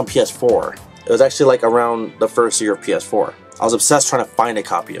owned this on PS4. It was actually like around the first year of PS4. I was obsessed trying to find a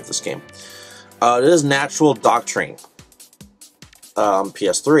copy of this game. This is Natural Doctrine on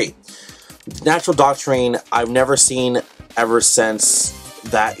PS3. Natural Doctrine I've never seen ever since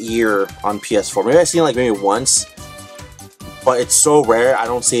that year on PS4. Maybe I've seen it like maybe once, but it's so rare I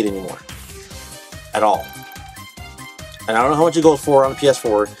don't see it anymore. At all. And I don't know how much it goes for on the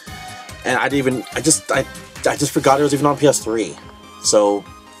PS4. and I just forgot it was even on PS3. So,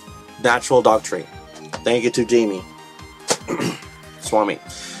 Natural Dog Treat. Thank you to Jamie. Swapmeet.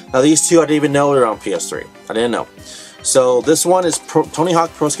 Now these two I didn't even know were on PS3. I didn't know. So this one is Tony Hawk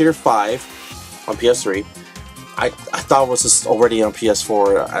Pro Skater 5 on PS3. I thought it was just already on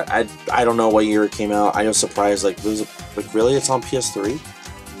PS4. I don't know what year it came out. I was surprised. Like really, it's on PS3.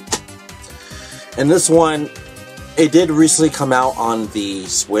 And this one, it did recently come out on the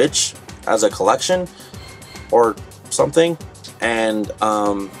Switch as a collection or something, and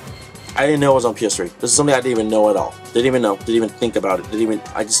I didn't know it was on PS3. This is something I didn't even know at all. Didn't even know. Didn't even think about it.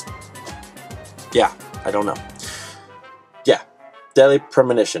 Yeah, I don't know. Yeah, Deadly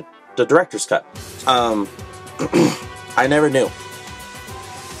Premonition, the director's cut. I never knew.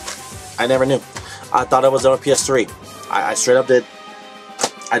 I thought it was on PS3. I straight up did.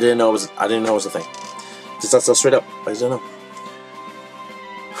 I didn't know it was a thing. Just that's so straight up. I just didn't know.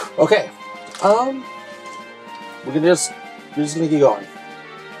 Okay. We're just gonna keep going.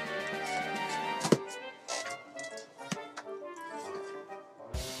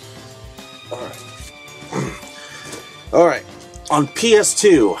 Alright. On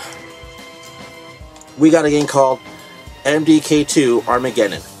PS2, we got a game called MDK2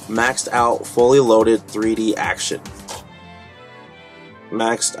 Armageddon. Maxed out, fully loaded 3D action.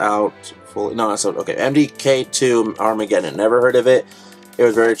 Maxed out, fully... No, that's not... Okay, MDK2 Armageddon. Never heard of it. It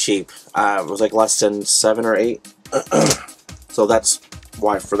was very cheap. It was like less than 7 or 8. So that's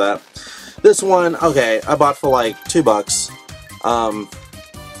why for that. This one, okay, I bought for like $2.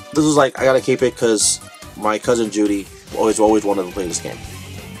 This was like, I gotta keep it because my cousin Judy always wanted to play this game.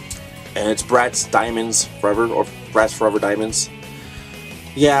 And it's Bratz Diamonds Forever, or Bratz Forever Diamonds.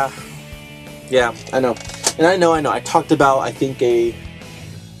 Yeah, I know. And I know. I talked about, I think, a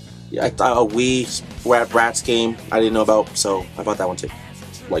Wii Bratz game I didn't know about, so I bought that one too,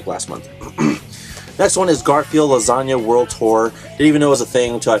 like last month. Next one is Garfield Lasagna World Tour. Didn't even know it was a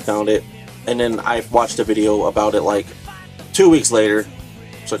thing until I found it. And then I watched a video about it like 2 weeks later.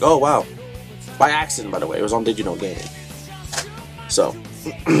 It's like, oh wow. By accident, by the way. It was on Did You Know Gaming. So,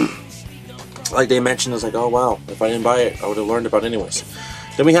 like they mentioned, it's like, oh wow, if I didn't buy it, I would have learned about it anyways.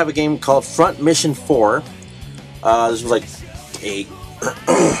 Then we have a game called Front Mission 4. This was like 8.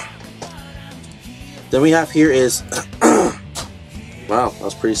 Then we have here is, wow, that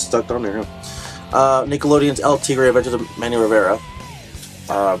was pretty stuck on there, huh? Nickelodeon's El Tigre Adventures of Manny Rivera.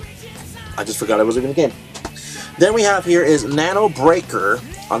 I just forgot it was even a game. Then we have here is Nano Breaker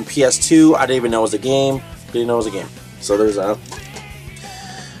on PS2. I didn't even know it was a game. Didn't know it was a game. So there's that.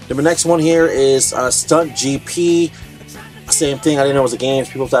 Then the next one here is Stunt GP. Same thing. I didn't know it was a game. It's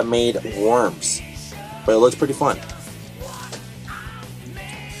people that made Worms, but it looks pretty fun.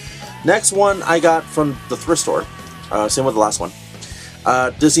 Next one I got from the thrift store. Same with the last one.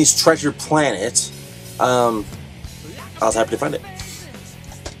 Disney's Treasure Planet. I was happy to find it.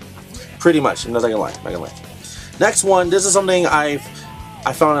 Pretty much. I'm not gonna lie. Next one. This is something I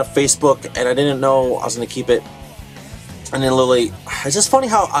found on Facebook, and I didn't know I was gonna keep it. And then literally, it's just funny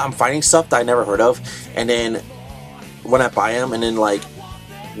how I'm finding stuff that I never heard of, and then when I buy them, and then like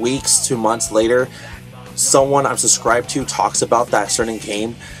weeks to months later, someone I'm subscribed to talks about that certain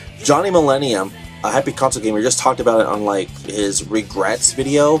game. Johnny Millennium, a Happy Console Gamer, just talked about it on like his regrets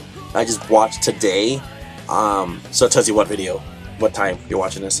video I just watched today. So it tells you what time you're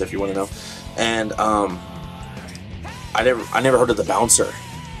watching this if you want to know. And I never heard of the Bouncer.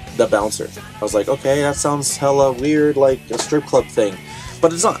 I was like, okay, that sounds hella weird, like a strip club thing,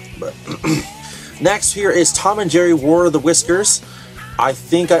 but it's not. But next here is Tom and Jerry War of the Whiskers. I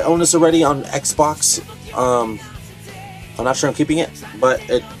think I own this already on Xbox. I'm not sure I'm keeping it, but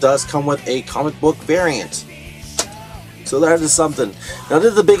it does come with a comic book variant. So that is something. Now this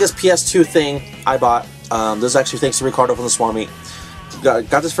is the biggest PS2 thing I bought. This is actually thanks to Ricardo from the Swapmeet.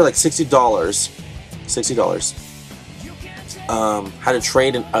 Got this for like $60. $60. Had to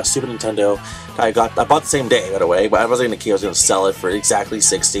trade in a Super Nintendo. I bought the same day, by the way, but I wasn't gonna keep. I was gonna sell it for exactly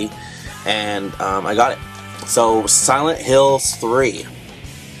 $60, and I got it. So Silent Hills 3.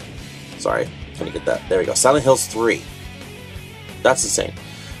 Sorry, can you get that? There we go. Silent Hills 3. That's insane.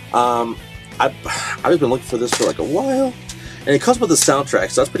 I've just been looking for this for like a while, and it comes with the soundtrack,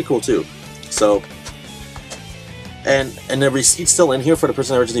 so that's pretty cool too. So, and the receipt's still in here for the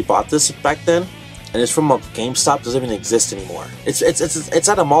person that originally bought this back then. And it's from a Gamestop. Doesn't even exist anymore. It's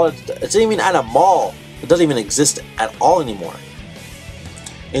at a mall. It's not even at a mall. It doesn't even exist at all anymore.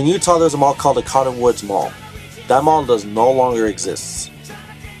 In Utah, there's a mall called the Cottonwoods Mall. That mall does no longer exist.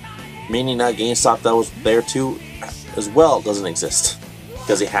 Meaning that GameStop that was there too, as well, doesn't exist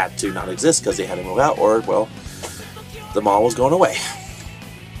because it had to not exist because they had to move out, or well, the mall was going away.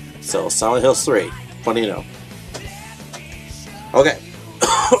 So Silent Hills 3. Funny to know. Okay.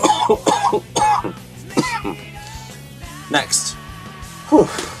 Next. Whew,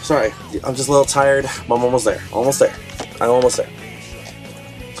 sorry, I'm just a little tired, but I'm almost there. Almost there. I'm almost there.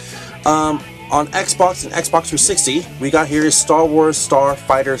 On Xbox and Xbox 360, we got here is Star Wars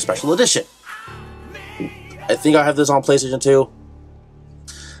Starfighter Special Edition. I think I have this on PlayStation 2.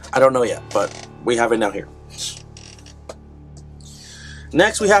 I don't know yet, but we have it now here.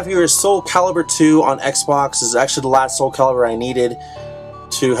 Next we have here is Soul Calibur 2 on Xbox. This is actually the last Soul Calibur I needed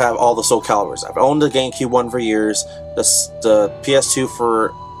to have all the Soul Caliburs. I've owned the GameCube one for years, the PS2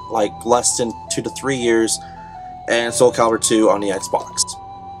 for like less than 2 to 3 years, and Soul Calibur 2 on the Xbox.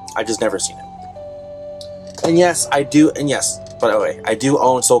 I just never seen it. And yes, I do, and yes, by the way, I do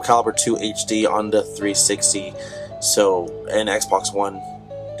own Soul Calibur 2 HD on the 360, so, and Xbox One,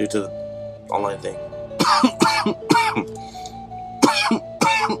 due to the online thing.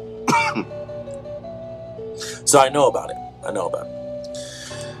 So I know about it. I know about it.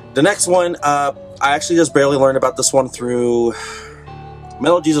 The next one, I actually just barely learned about this one through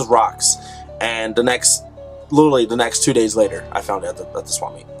Metal Jesus Rocks, and literally the next 2 days later, I found it at the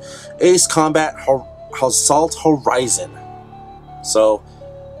Swapmeet. Ace Combat Assault Horizon. So,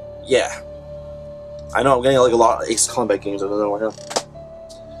 yeah. I know I'm getting like a lot of Ace Combat games. I don't know why.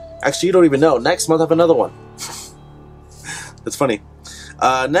 Actually, you don't even know. Next month I have another one. That's funny.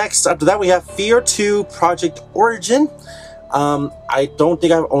 Next, after that, we have Fear 2 Project Origin. I don't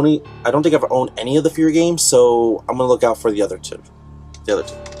think I've owned any of the Fear games, so I'm gonna look out for the other two.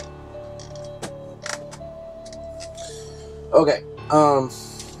 Okay.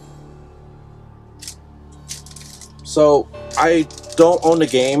 So I don't own the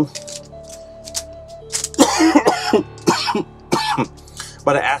game,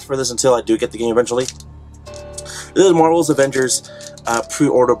 but I asked for this until I do get the game eventually. This is Marvel's Avengers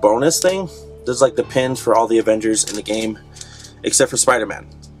pre-order bonus thing. This is like the pins for all the Avengers in the game, except for Spider-Man.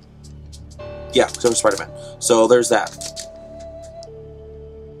 Yeah, except for Spider-Man. So there's that.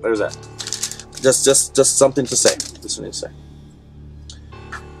 There's that. Just something to say. Just something to say.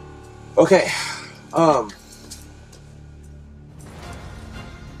 Okay.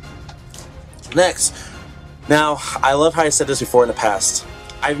 Next. Now, I love how I said this before in the past.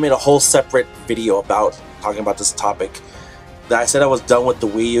 I've made a whole separate video about talking about this topic. That I said I was done with the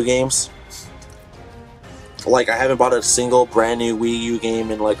Wii U games. Like, I haven't bought a single brand new Wii U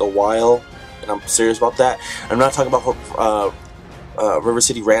game in like a while, and I'm serious about that. I'm not talking about River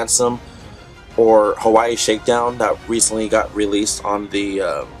City Ransom or Hawaii Shakedown that recently got released on the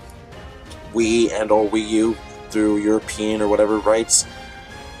Wii and or Wii U through European or whatever rights.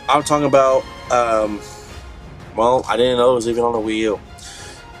 I'm talking about, well, I didn't know it was even on the Wii U.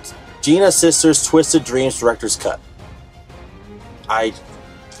 Gina Sisters Twisted Dreams Director's Cut. I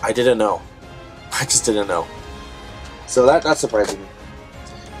didn't know. I just didn't know. So that's surprising me.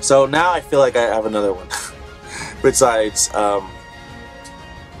 So now I feel like I have another one. Besides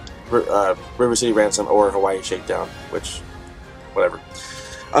River City Ransom or Hawaii Shakedown, which, whatever.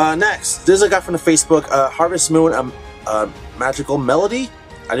 Next, this is a guy from the Facebook, Harvest Moon, Magical Melody.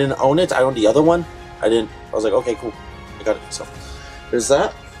 I didn't own it. I owned the other one. I was like, okay, cool. I got it. So, there's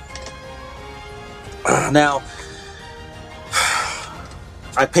that. Now,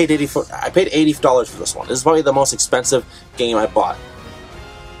 I paid $80 for this one. This is probably the most expensive game I bought.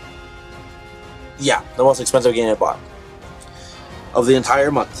 Yeah, the most expensive game I bought of the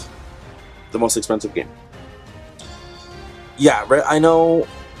entire month. The most expensive game. Yeah, I know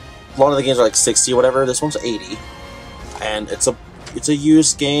a lot of the games are like 60 or whatever. This one's 80, and it's a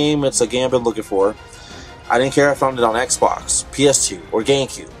used game. It's a game I've been looking for. I didn't care if I found it on Xbox, PS2, or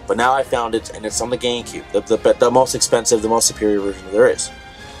GameCube, but now I found it, and it's on the GameCube, the most expensive, the most superior version there is.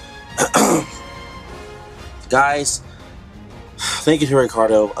 Guys, thank you to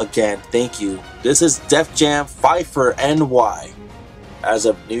Ricardo again. Thank you. This is Def Jam Pfeiffer NY as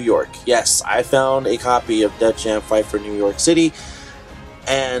of New York. Yes, I found a copy of Def Jam Pfeiffer New York City,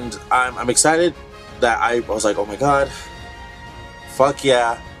 and I'm excited that I was like, oh my god, fuck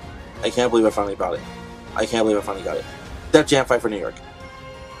yeah, I can't believe I finally got it. I can't believe I finally got it. Def Jam Pfeiffer New York.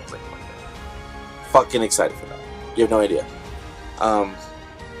 I was like, oh my god, fucking excited for that. You have no idea.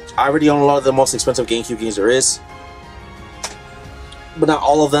 I already own a lot of the most expensive GameCube games there is, but not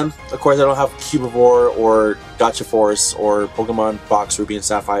all of them. Of course, I don't have Cubivore or Gotcha Force or Pokemon Box Ruby and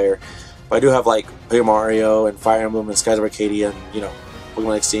Sapphire, but I do have like Paper Mario and Fire Emblem and Skies of Arcadia and, you know,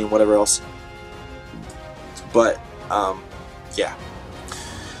 Pokemon XD and whatever else. But yeah.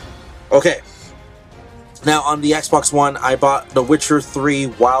 Okay. Now on the Xbox One, I bought The Witcher 3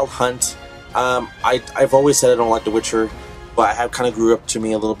 Wild Hunt. I've always said I don't like The Witcher, but but I have kind of grew up to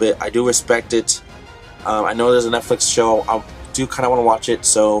me a little bit. I do respect it. I know there's a Netflix show. I do kind of want to watch it,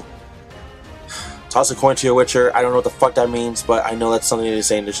 so toss a coin to your Witcher. I don't know what the fuck that means, but I know that's something they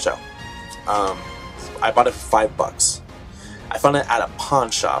say in this show. I bought it for $5. I found it at a pawn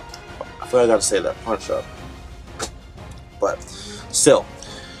shop. I feel like I gotta say that, pawn shop. But still,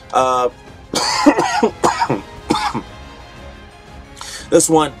 this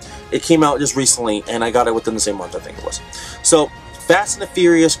one, it came out just recently, and I got it within the same month, I think it was. So, Fast and the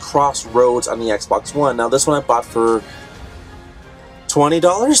Furious Crossroads on the Xbox One. Now, this one I bought for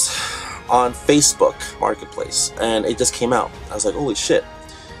 $20 on Facebook Marketplace, and it just came out. I was like, holy shit.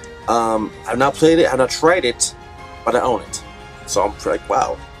 I've not played it, I've not tried it, but I own it. So I'm like,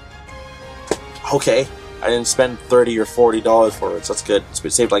 wow. Okay, I didn't spend $30 or $40 for it, so that's good.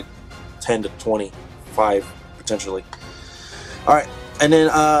 It's saved like 10 to 25 potentially. Alright, and then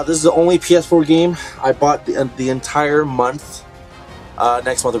this is the only PS4 game I bought the entire month.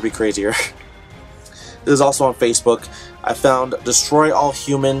 Next month will be crazier. This is also on Facebook. I found Destroy All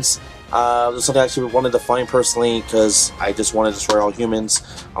Humans. This is something I actually wanted to find personally because I just wanted to Destroy All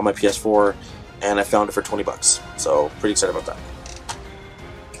Humans on my PS4, and I found it for $20. So pretty excited about that.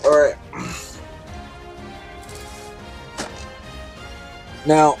 Alright.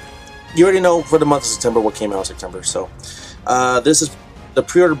 Now, you already know for the month of September what came out in September. So this is the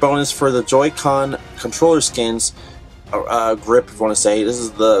pre-order bonus for the Joy-Con controller skins. Grip, if you want to say. This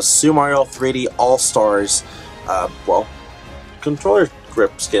is the Super Mario 3D All-Stars, well, controller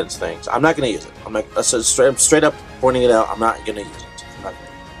grip skins things. I'm not going to use it. I'm straight up pointing it out. I'm not going to use it.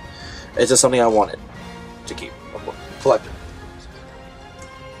 It's just something I wanted to keep. Collecting.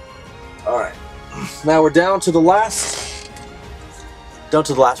 Alright. Now we're down to the last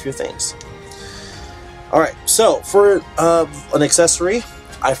few things. Alright, so for an accessory,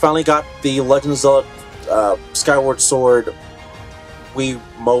 I finally got the Legend of Zelda Skyward Sword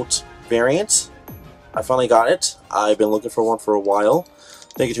Wiimote variant. I finally got it. I've been looking for one for a while.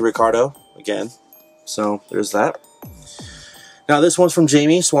 Thank you to Ricardo again. So there's that. Now this one's from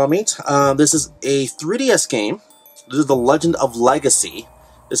Jamie Swapmeet. This is a 3DS game. This is the Legend of Legacy.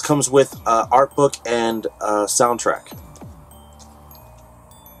 This comes with art book and soundtrack.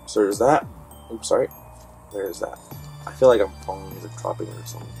 So there's that. Oops, sorry. There's that. I feel like I'm falling or dropping or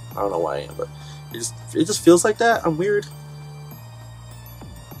something. I don't know why I am, but it just feels like that. I'm weird.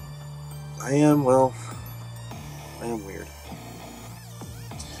 I am weird.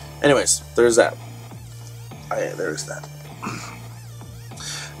 Anyways, there's that. There's that.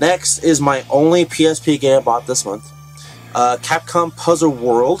 Next is my only PSP game I bought this month. Capcom Puzzle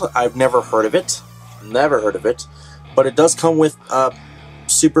World. I've never heard of it. Never heard of it. But it does come with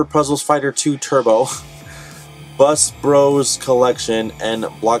Super Puzzles Fighter 2 Turbo, Bus Bros Collection, and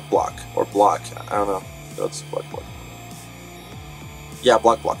Block. I don't know. That's Block. Yeah,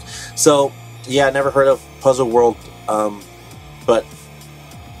 Block. So, yeah, I never heard of Puzzle World, but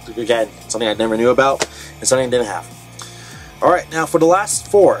again, something I never knew about, and something I didn't have. Alright, now for the last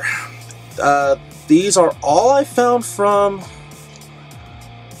four. These are all I found from...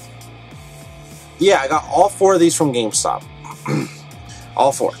 Yeah, I got all four of these from GameStop.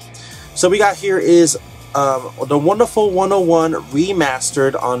 All four. So we got here is the Wonderful 101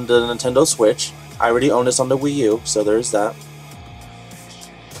 remastered on the Nintendo Switch. I already own this on the Wii U, so there's that.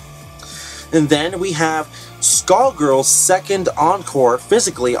 And then we have Skullgirl's second encore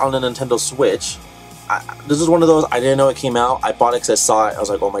physically on the Nintendo Switch. This is one of those, I didn't know it came out. I bought it because I saw it. I was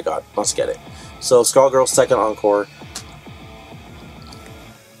like, oh my god, must get it. So Skullgirl's second encore.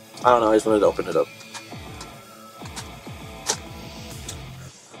 I don't know, I just wanted to open it up.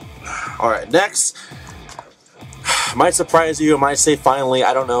 Alright, next. Might surprise you, it might say finally,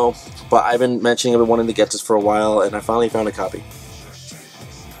 I don't know. But I've been mentioning I've been wanting to get this for a while, and I finally found a copy.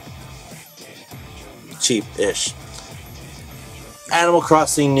 Cheap-ish. Animal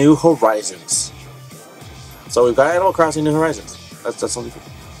Crossing New Horizons. So we've got Animal Crossing New Horizons. That's something cool.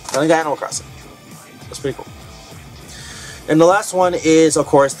 Finally got Animal Crossing. That's pretty cool. And the last one is, of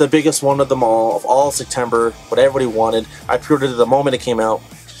course, the biggest one of them all, of all September, what everybody wanted. I pre-ordered it the moment it came out.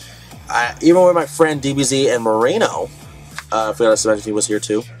 Even with my friend DBZ and Moreno, I forgot to mention he was here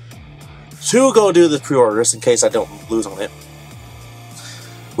too, to go do the pre-order just in case I don't lose on it.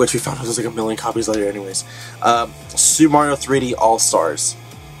 Which we found out there's like a million copies later anyways. Super Mario 3D All-Stars.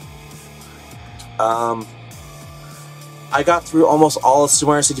 I got through almost all of Super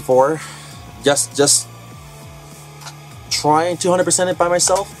Mario 64. Just trying 200% it by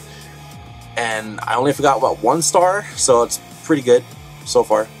myself. And I only forgot about 1 star, so it's pretty good so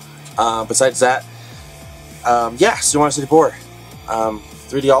far. Besides that, yeah, Super Mario 64.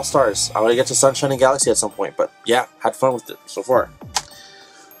 3D All Stars. I want to get to Sunshine and Galaxy at some point, but yeah, had fun with it so far.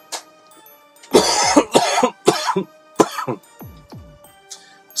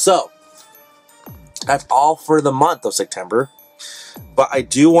 So, that's all for the month of September, but I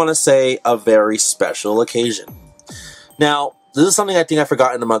do want to say a very special occasion. Now, this is something I think I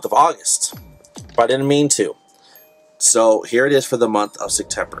forgot in the month of August, but I didn't mean to. So, here it is for the month of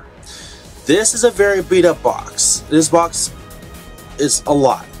September. This is a very beat up box. This box is a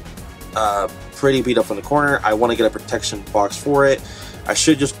lot. Pretty beat up from the corner. I want to get a protection box for it. I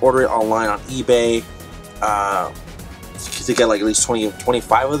should just order it online on eBay. To get like at least 20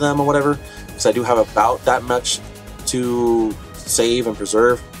 25 of them or whatever, because I do have about that much to save and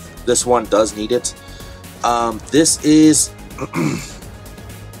preserve. This one does need it. This is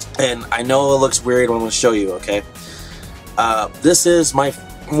and I know it looks weird when I'm going to show you, okay? This is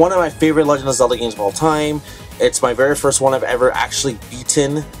one of my favorite Legend of Zelda games of all time. It's my very first one I've ever actually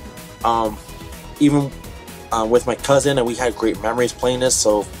beaten, even with my cousin, and we had great memories playing this.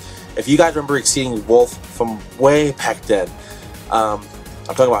 So if you guys remember Exceeding Wolf from way back then, I'm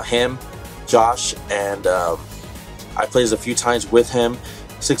talking about him, Josh, and I played this a few times with him.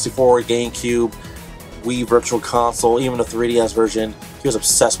 64, GameCube, Wii Virtual Console, even the 3DS version. He was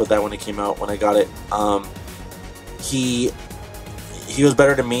obsessed with that when it came out, when I got it. He was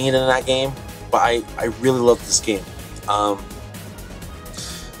better than me in that game, but I really loved this game.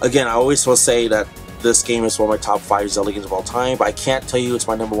 Again, I always will say that this game is one of my top 5 Zelda games of all time, but I can't tell you it's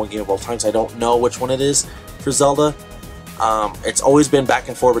my #1 game of all time, so I don't know which one it is for Zelda. It's always been back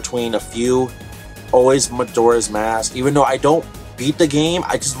and forth between a few. Always Majora's Mask. Even though I don't beat the game,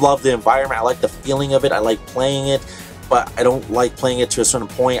 I just love the environment. I like the feeling of it. I like playing it, but I don't like playing it to a certain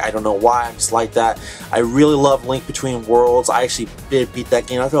point. I don't know why. I'm just like that. I really love Link Between Worlds. I actually did beat that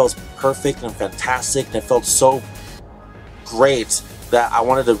game. I thought it was perfect and fantastic, and it felt so great that I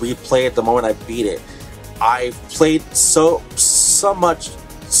wanted to replay it the moment I beat it. I played so much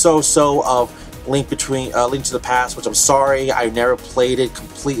of Link to the Past, which I'm sorry, I never played it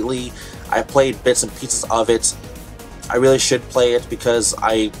completely. I played bits and pieces of it. I really should play it because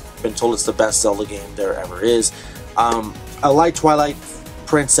I've been told it's the best Zelda game there ever is. I like Twilight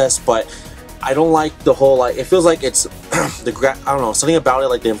Princess, but I don't like the whole, like, it feels like it's I don't know, something about it,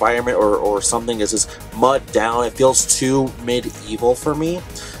 like the environment or something is just mud down. It feels too medieval for me.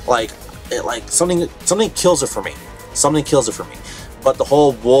 Like something kills it for me. Something kills it for me. But the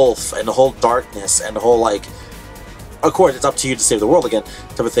whole wolf and the whole darkness and the whole, like, of course it's up to you to save the world again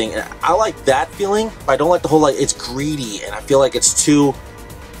type of thing. And I like that feeling, but I don't like the whole, like, it's greedy and I feel like it's too,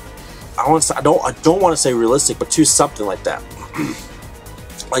 I don't want to say realistic, but too something like that.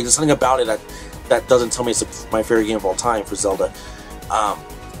 Like, there's something about it that doesn't tell me it's my favorite game of all time for Zelda.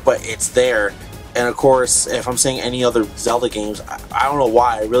 But it's there. And of course, if I'm saying any other Zelda games, I don't know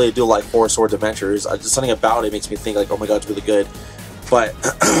why, I really do like Four Swords Adventures. Just something about it makes me think, like, oh my god, it's really good. But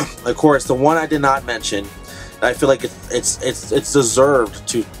of course, the one I did not mention, I feel like it's deserved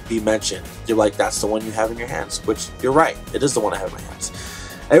to be mentioned. You're like, that's the one you have in your hands, which you're right, it is the one I have in my hands.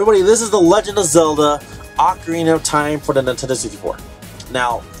 Everybody, this is The Legend of Zelda Ocarina of Time for the Nintendo 64.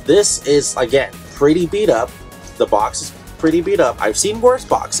 Now, this is, again, pretty beat up. The box is pretty beat up. I've seen worse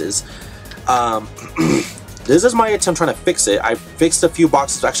boxes. This is my attempt trying to fix it. I fixed a few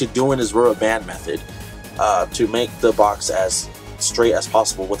boxes actually doing this rubber band method to make the box as straight as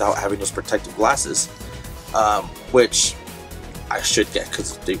possible without having those protective glasses, which I should get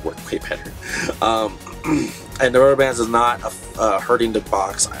because they work way better. And the rubber bands is not hurting the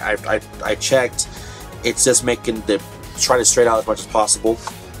box. I checked. It's just making the try to straight out as much as possible.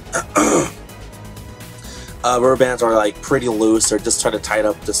 Rubber bands are like pretty loose. They're just trying to tie it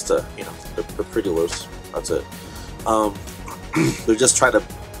up just to, you know, they're pretty loose. That's it. They're just trying to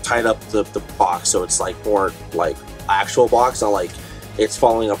tie up the box so it's like more like actual box, not like it's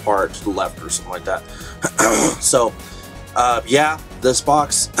falling apart to the left or something like that. So, yeah, this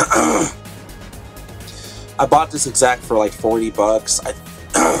box. I bought this exact for like 40 bucks.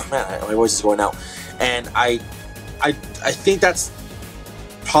 Man, my voice is going out. And I think that's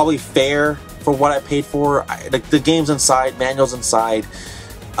probably fair for what I paid for. The game's inside, manual's inside,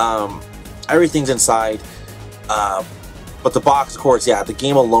 everything's inside. But the box, of course, yeah, the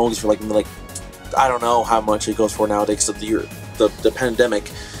game alone is for like I don't know how much it goes for nowadays of the pandemic,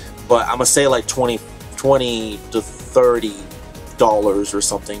 but I'm gonna say like 20 to 30 dollars or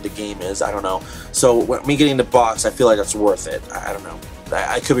something the game is. I don't know. So when me getting the box, I feel like that's worth it. I don't know.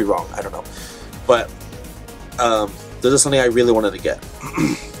 I could be wrong. I don't know. But this is something I really wanted to get.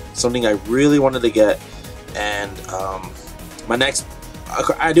 Something I really wanted to get. And my next,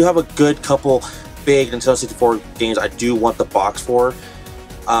 I do have a good couple big Nintendo 64 games I do want the box for.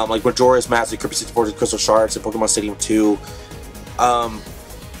 like Majora's Mask, Crypto 64, Crystal Shards, and Pokemon Stadium 2.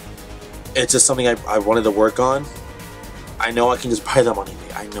 It's just something I wanted to work on. I know I can just buy them on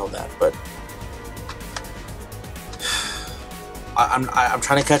eBay. I know that, but I'm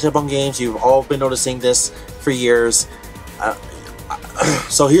trying to catch up on games. You've all been noticing this for years.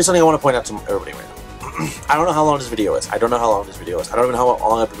 So here's something I want to point out to everybody right now. I don't know how long this video is. I don't even know how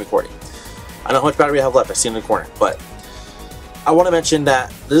long I've been recording. I don't know how much battery I have left. I see it in the corner. But I want to mention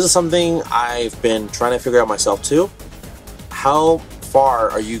that this is something I've been trying to figure out myself too. How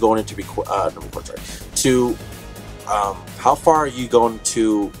far are you going to how far are you going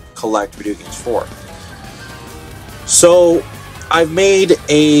to collect video games for? So I've made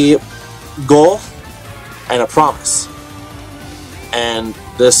a goal and a promise, and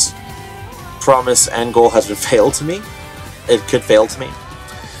this promise and goal has been failed to me. It could fail to me.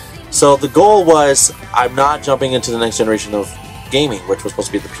 So the goal was, I'm not jumping into the next generation of gaming, which was supposed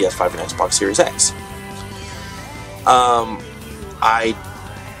to be the PS5 and Xbox Series X.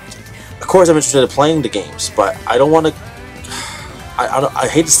 Of course I'm interested in playing the games, but I don't want to, I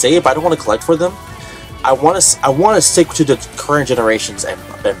hate to say it, but I don't want to collect for them. I want to stick to the current generations and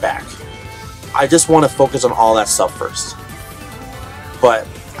back. I just want to focus on all that stuff first. But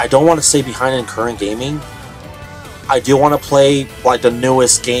I don't want to stay behind in current gaming. I do want to play like the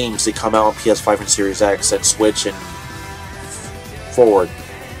newest games that come out on PS5 and Series X and Switch and forward.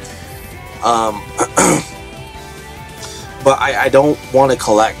 But I don't want to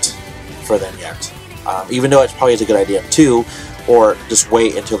collect for them yet. Even though it probably is a good idea too, or just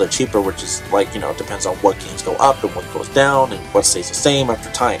wait until they're cheaper, which is like, you know, it depends on what games go up and what goes down and what stays the same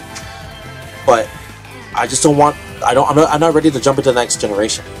after time. But I just don't want, I'm not ready to jump into the next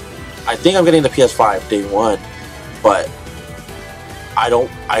generation. I think I'm getting the PS5 day one, but I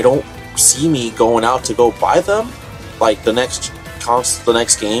don't see me going out to go buy them, like the next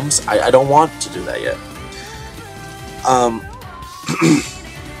games. I don't want to do that yet.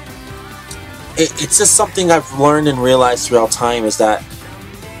 It's just something I've learned and realized throughout time, is that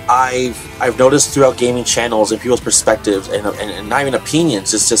I've noticed throughout gaming channels and people's perspectives and not even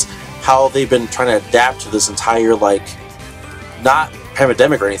opinions. It's just how they've been trying to adapt to this entire, like, not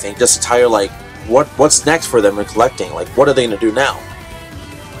pandemic or anything, just entire, like, what's next for them in collecting. Like, what are they going to do now?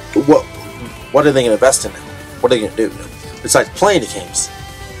 What are they going to invest in now? What are they going to do besides playing the games?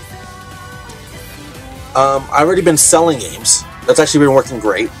 I've already been selling games. That's actually been working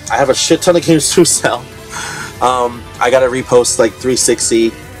great. I have a shit ton of games to sell. I gotta repost like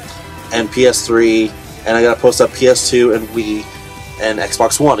 360 and PS3, and I gotta post up PS2 and Wii and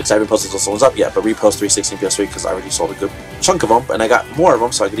Xbox One, because I haven't posted those ones up yet, but repost 360 and PS3 because I already sold a good chunk of them, and I got more of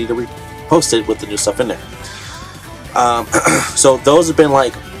them, so I could either repost it with the new stuff in there. So those have been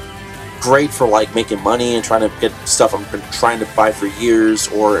like great for like making money and trying to get stuff I've been trying to buy for years,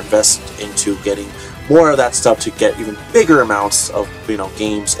 or invest into getting more of that stuff to get even bigger amounts of, you know,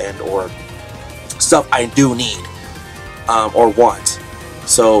 games and or stuff I do need or want.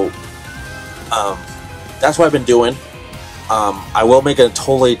 So that's what I've been doing. I will make a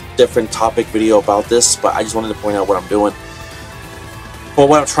totally different topic video about this, but I just wanted to point out what I'm doing. But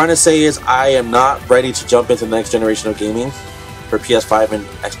what I'm trying to say is I am not ready to jump into the next generation of gaming for PS5 and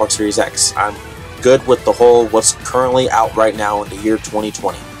Xbox Series X. I'm good with the whole what's currently out right now in the year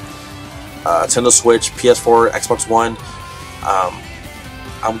 2020. Nintendo Switch, PS4, Xbox One.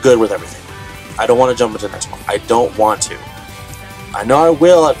 I'm good with everything. I don't want to jump into the next one. I don't want to. I know I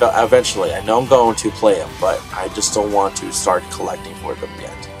will eventually. I know I'm going to play them, but I just don't want to start collecting for them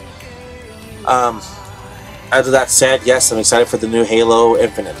yet. After that said, yes, I'm excited for the new Halo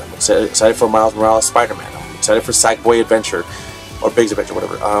Infinite. I'm excited for Miles Morales Spider-Man. I'm excited for Sackboy Adventure, or Big's Adventure,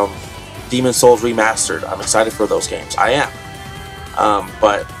 whatever. Demon Souls Remastered. I'm excited for those games. I am.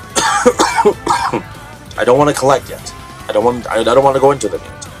 But I don't want to collect yet. I don't want to go into them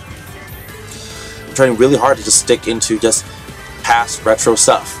yet. I'm trying really hard to just stick into just past retro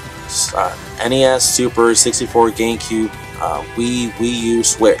stuff. NES, Super, 64, GameCube, Wii U,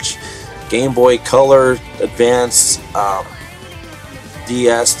 Switch, Game Boy Color, Advance,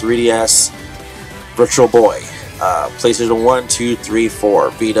 DS, 3DS, Virtual Boy, PlayStation 1, 2, 3,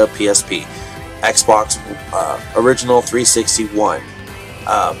 4, Vita, PSP, Xbox Original 361,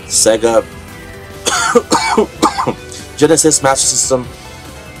 Sega Genesis Master System,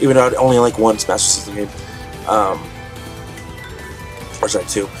 even though I only like one Master System game, or sorry,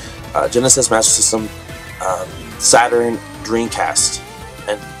 two, Genesis Master System, Saturn, Dreamcast,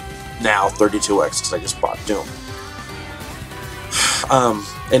 and now 32X because I just bought Doom.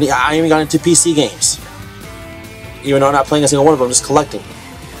 And I even got into PC games, even though I'm not playing a single one of them, I'm just collecting.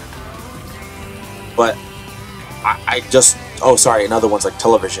 But I oh sorry, and other ones like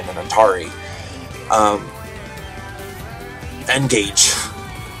Television and Atari, N-Gage.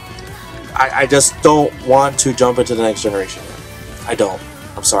 I just don't want to jump into the next generation. I don't.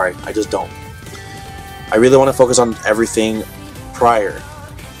 I'm sorry. I just don't. I really want to focus on everything prior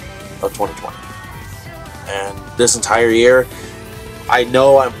of 2020. And this entire year, I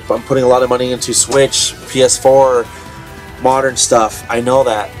know I'm putting a lot of money into Switch, PS4, modern stuff. I know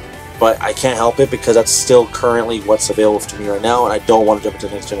that. But I can't help it because that's still currently what's available to me right now, and I don't want to jump into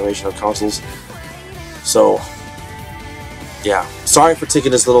the next generation of consoles. So, yeah. Sorry for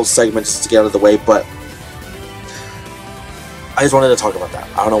taking this little segment just to get out of the way, but I just wanted to talk about that.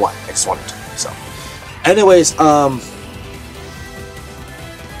 I don't know why. I just wanted to. So, anyways,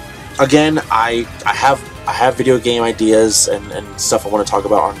 again, I have video game ideas and stuff I want to talk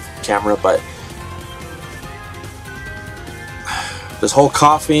about on camera, but this whole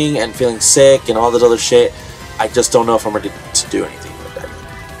coughing and feeling sick and all this other shit, I just don't know if I'm ready to do anything with that.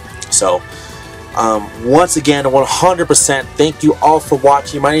 So, once again, 100% thank you all for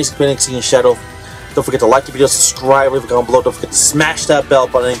watching. My name is Exceedingshadow. Don't forget to like the video, subscribe, leave a comment below. Don't forget to smash that bell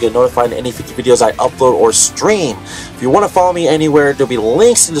button and get notified of any future videos I upload or stream. If you want to follow me anywhere, there'll be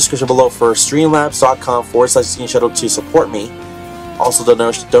links in the description below for streamlabs.com/Exceedingshadow to support me. Also,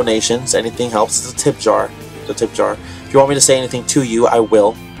 donations, anything helps. It's a tip jar. If you want me to say anything to you, I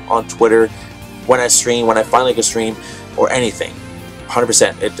will on Twitter, when I stream, when I finally can stream, or anything.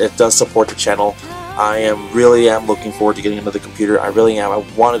 100%. It does support the channel. I really am looking forward to getting another computer. I really am. I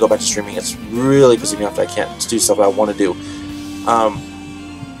want to go back to streaming. It's really pissing me off that I can't do stuff that I want to do.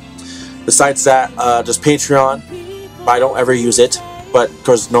 Besides that, just Patreon. I don't ever use it, but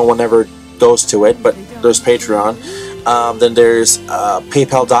because no one ever goes to it. But there's Patreon. Then there's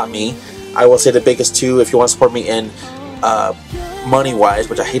PayPal.me. I will say the biggest two, if you want to support me in money-wise,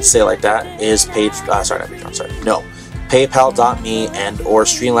 which I hate to say it like that, is PayPal.me and or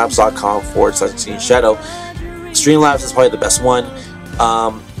Streamlabs.com/Exceedingshadow. Streamlabs is probably the best one.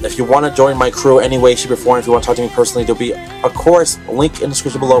 If you want to join my crew any way, shape, or form, if you want to talk to me personally, there'll be, of course, a link in the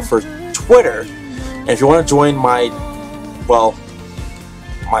description below for Twitter. And if you want to join my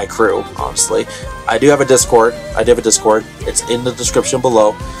crew, honestly, I do have a Discord. It's in the description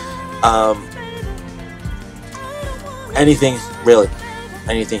below. Anything, really.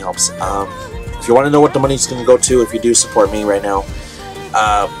 Anything helps. If you want to know what the money's going to go to, if you do support me right now,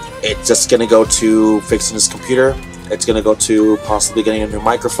 it's just going to go to fixing this computer. It's going to go to possibly getting a new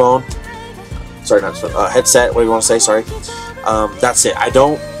microphone. Sorry, not headset, whatever you want to say, sorry. That's it.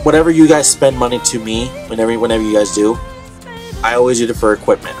 Whatever you guys spend money to me, whenever you guys do, I always use it for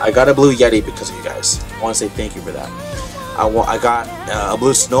equipment. I got a Blue Yeti because of you guys. I want to say thank you for that. I got a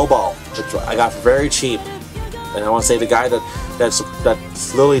Blue Snowball, which I got for very cheap. And I want to say the guy that's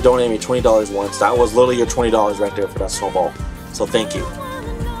literally donated me $20 once, that was literally your $20 right there for that snowball. So thank you.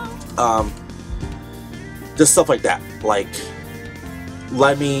 Just stuff like that. Like,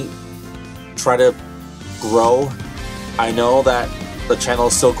 let me try to grow. I know that the channel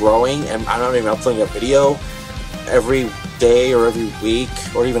is still growing, and I'm not even uploading a video every day or every week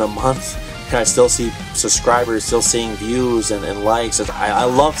or even a month. And I still see subscribers, still seeing views and likes. I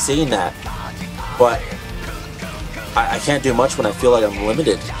love seeing that. But I can't do much when I feel like I'm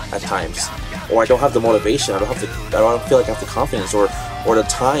limited at times, or I don't have the motivation. I don't feel like I have the confidence or the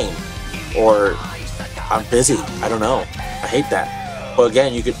time, or I'm busy. I don't know. I hate that. But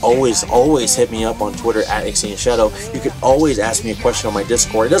again, you can always hit me up on Twitter at Exceedingshadow. You can always ask me a question on my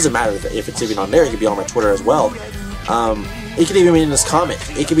Discord. It doesn't matter if it's even on there. It could be on my Twitter as well. It could even be in this comment.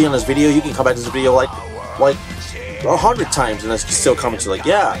 It could be on this video. You can come back to this video like 100 times and I still comment to like,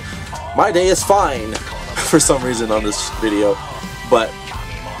 yeah, my day is fine. For some reason on this video. But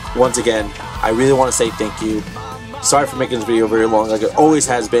once again, I really want to say thank you. Sorry for making this video very long, like it always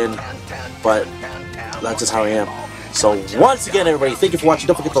has been, but that's just how I am. So once again, everybody, thank you for watching.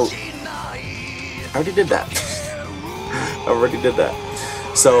 Don't forget to... I already did that.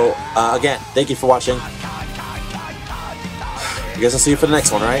 So again, thank you for watching. I guess I'll see you for the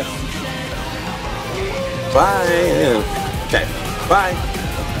next one, right? Bye. Okay, bye.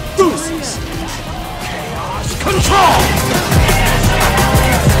 Deuces. Control!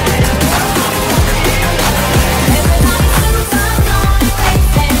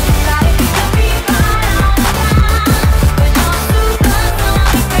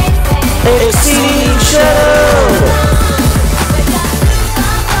 Exceedingshadow!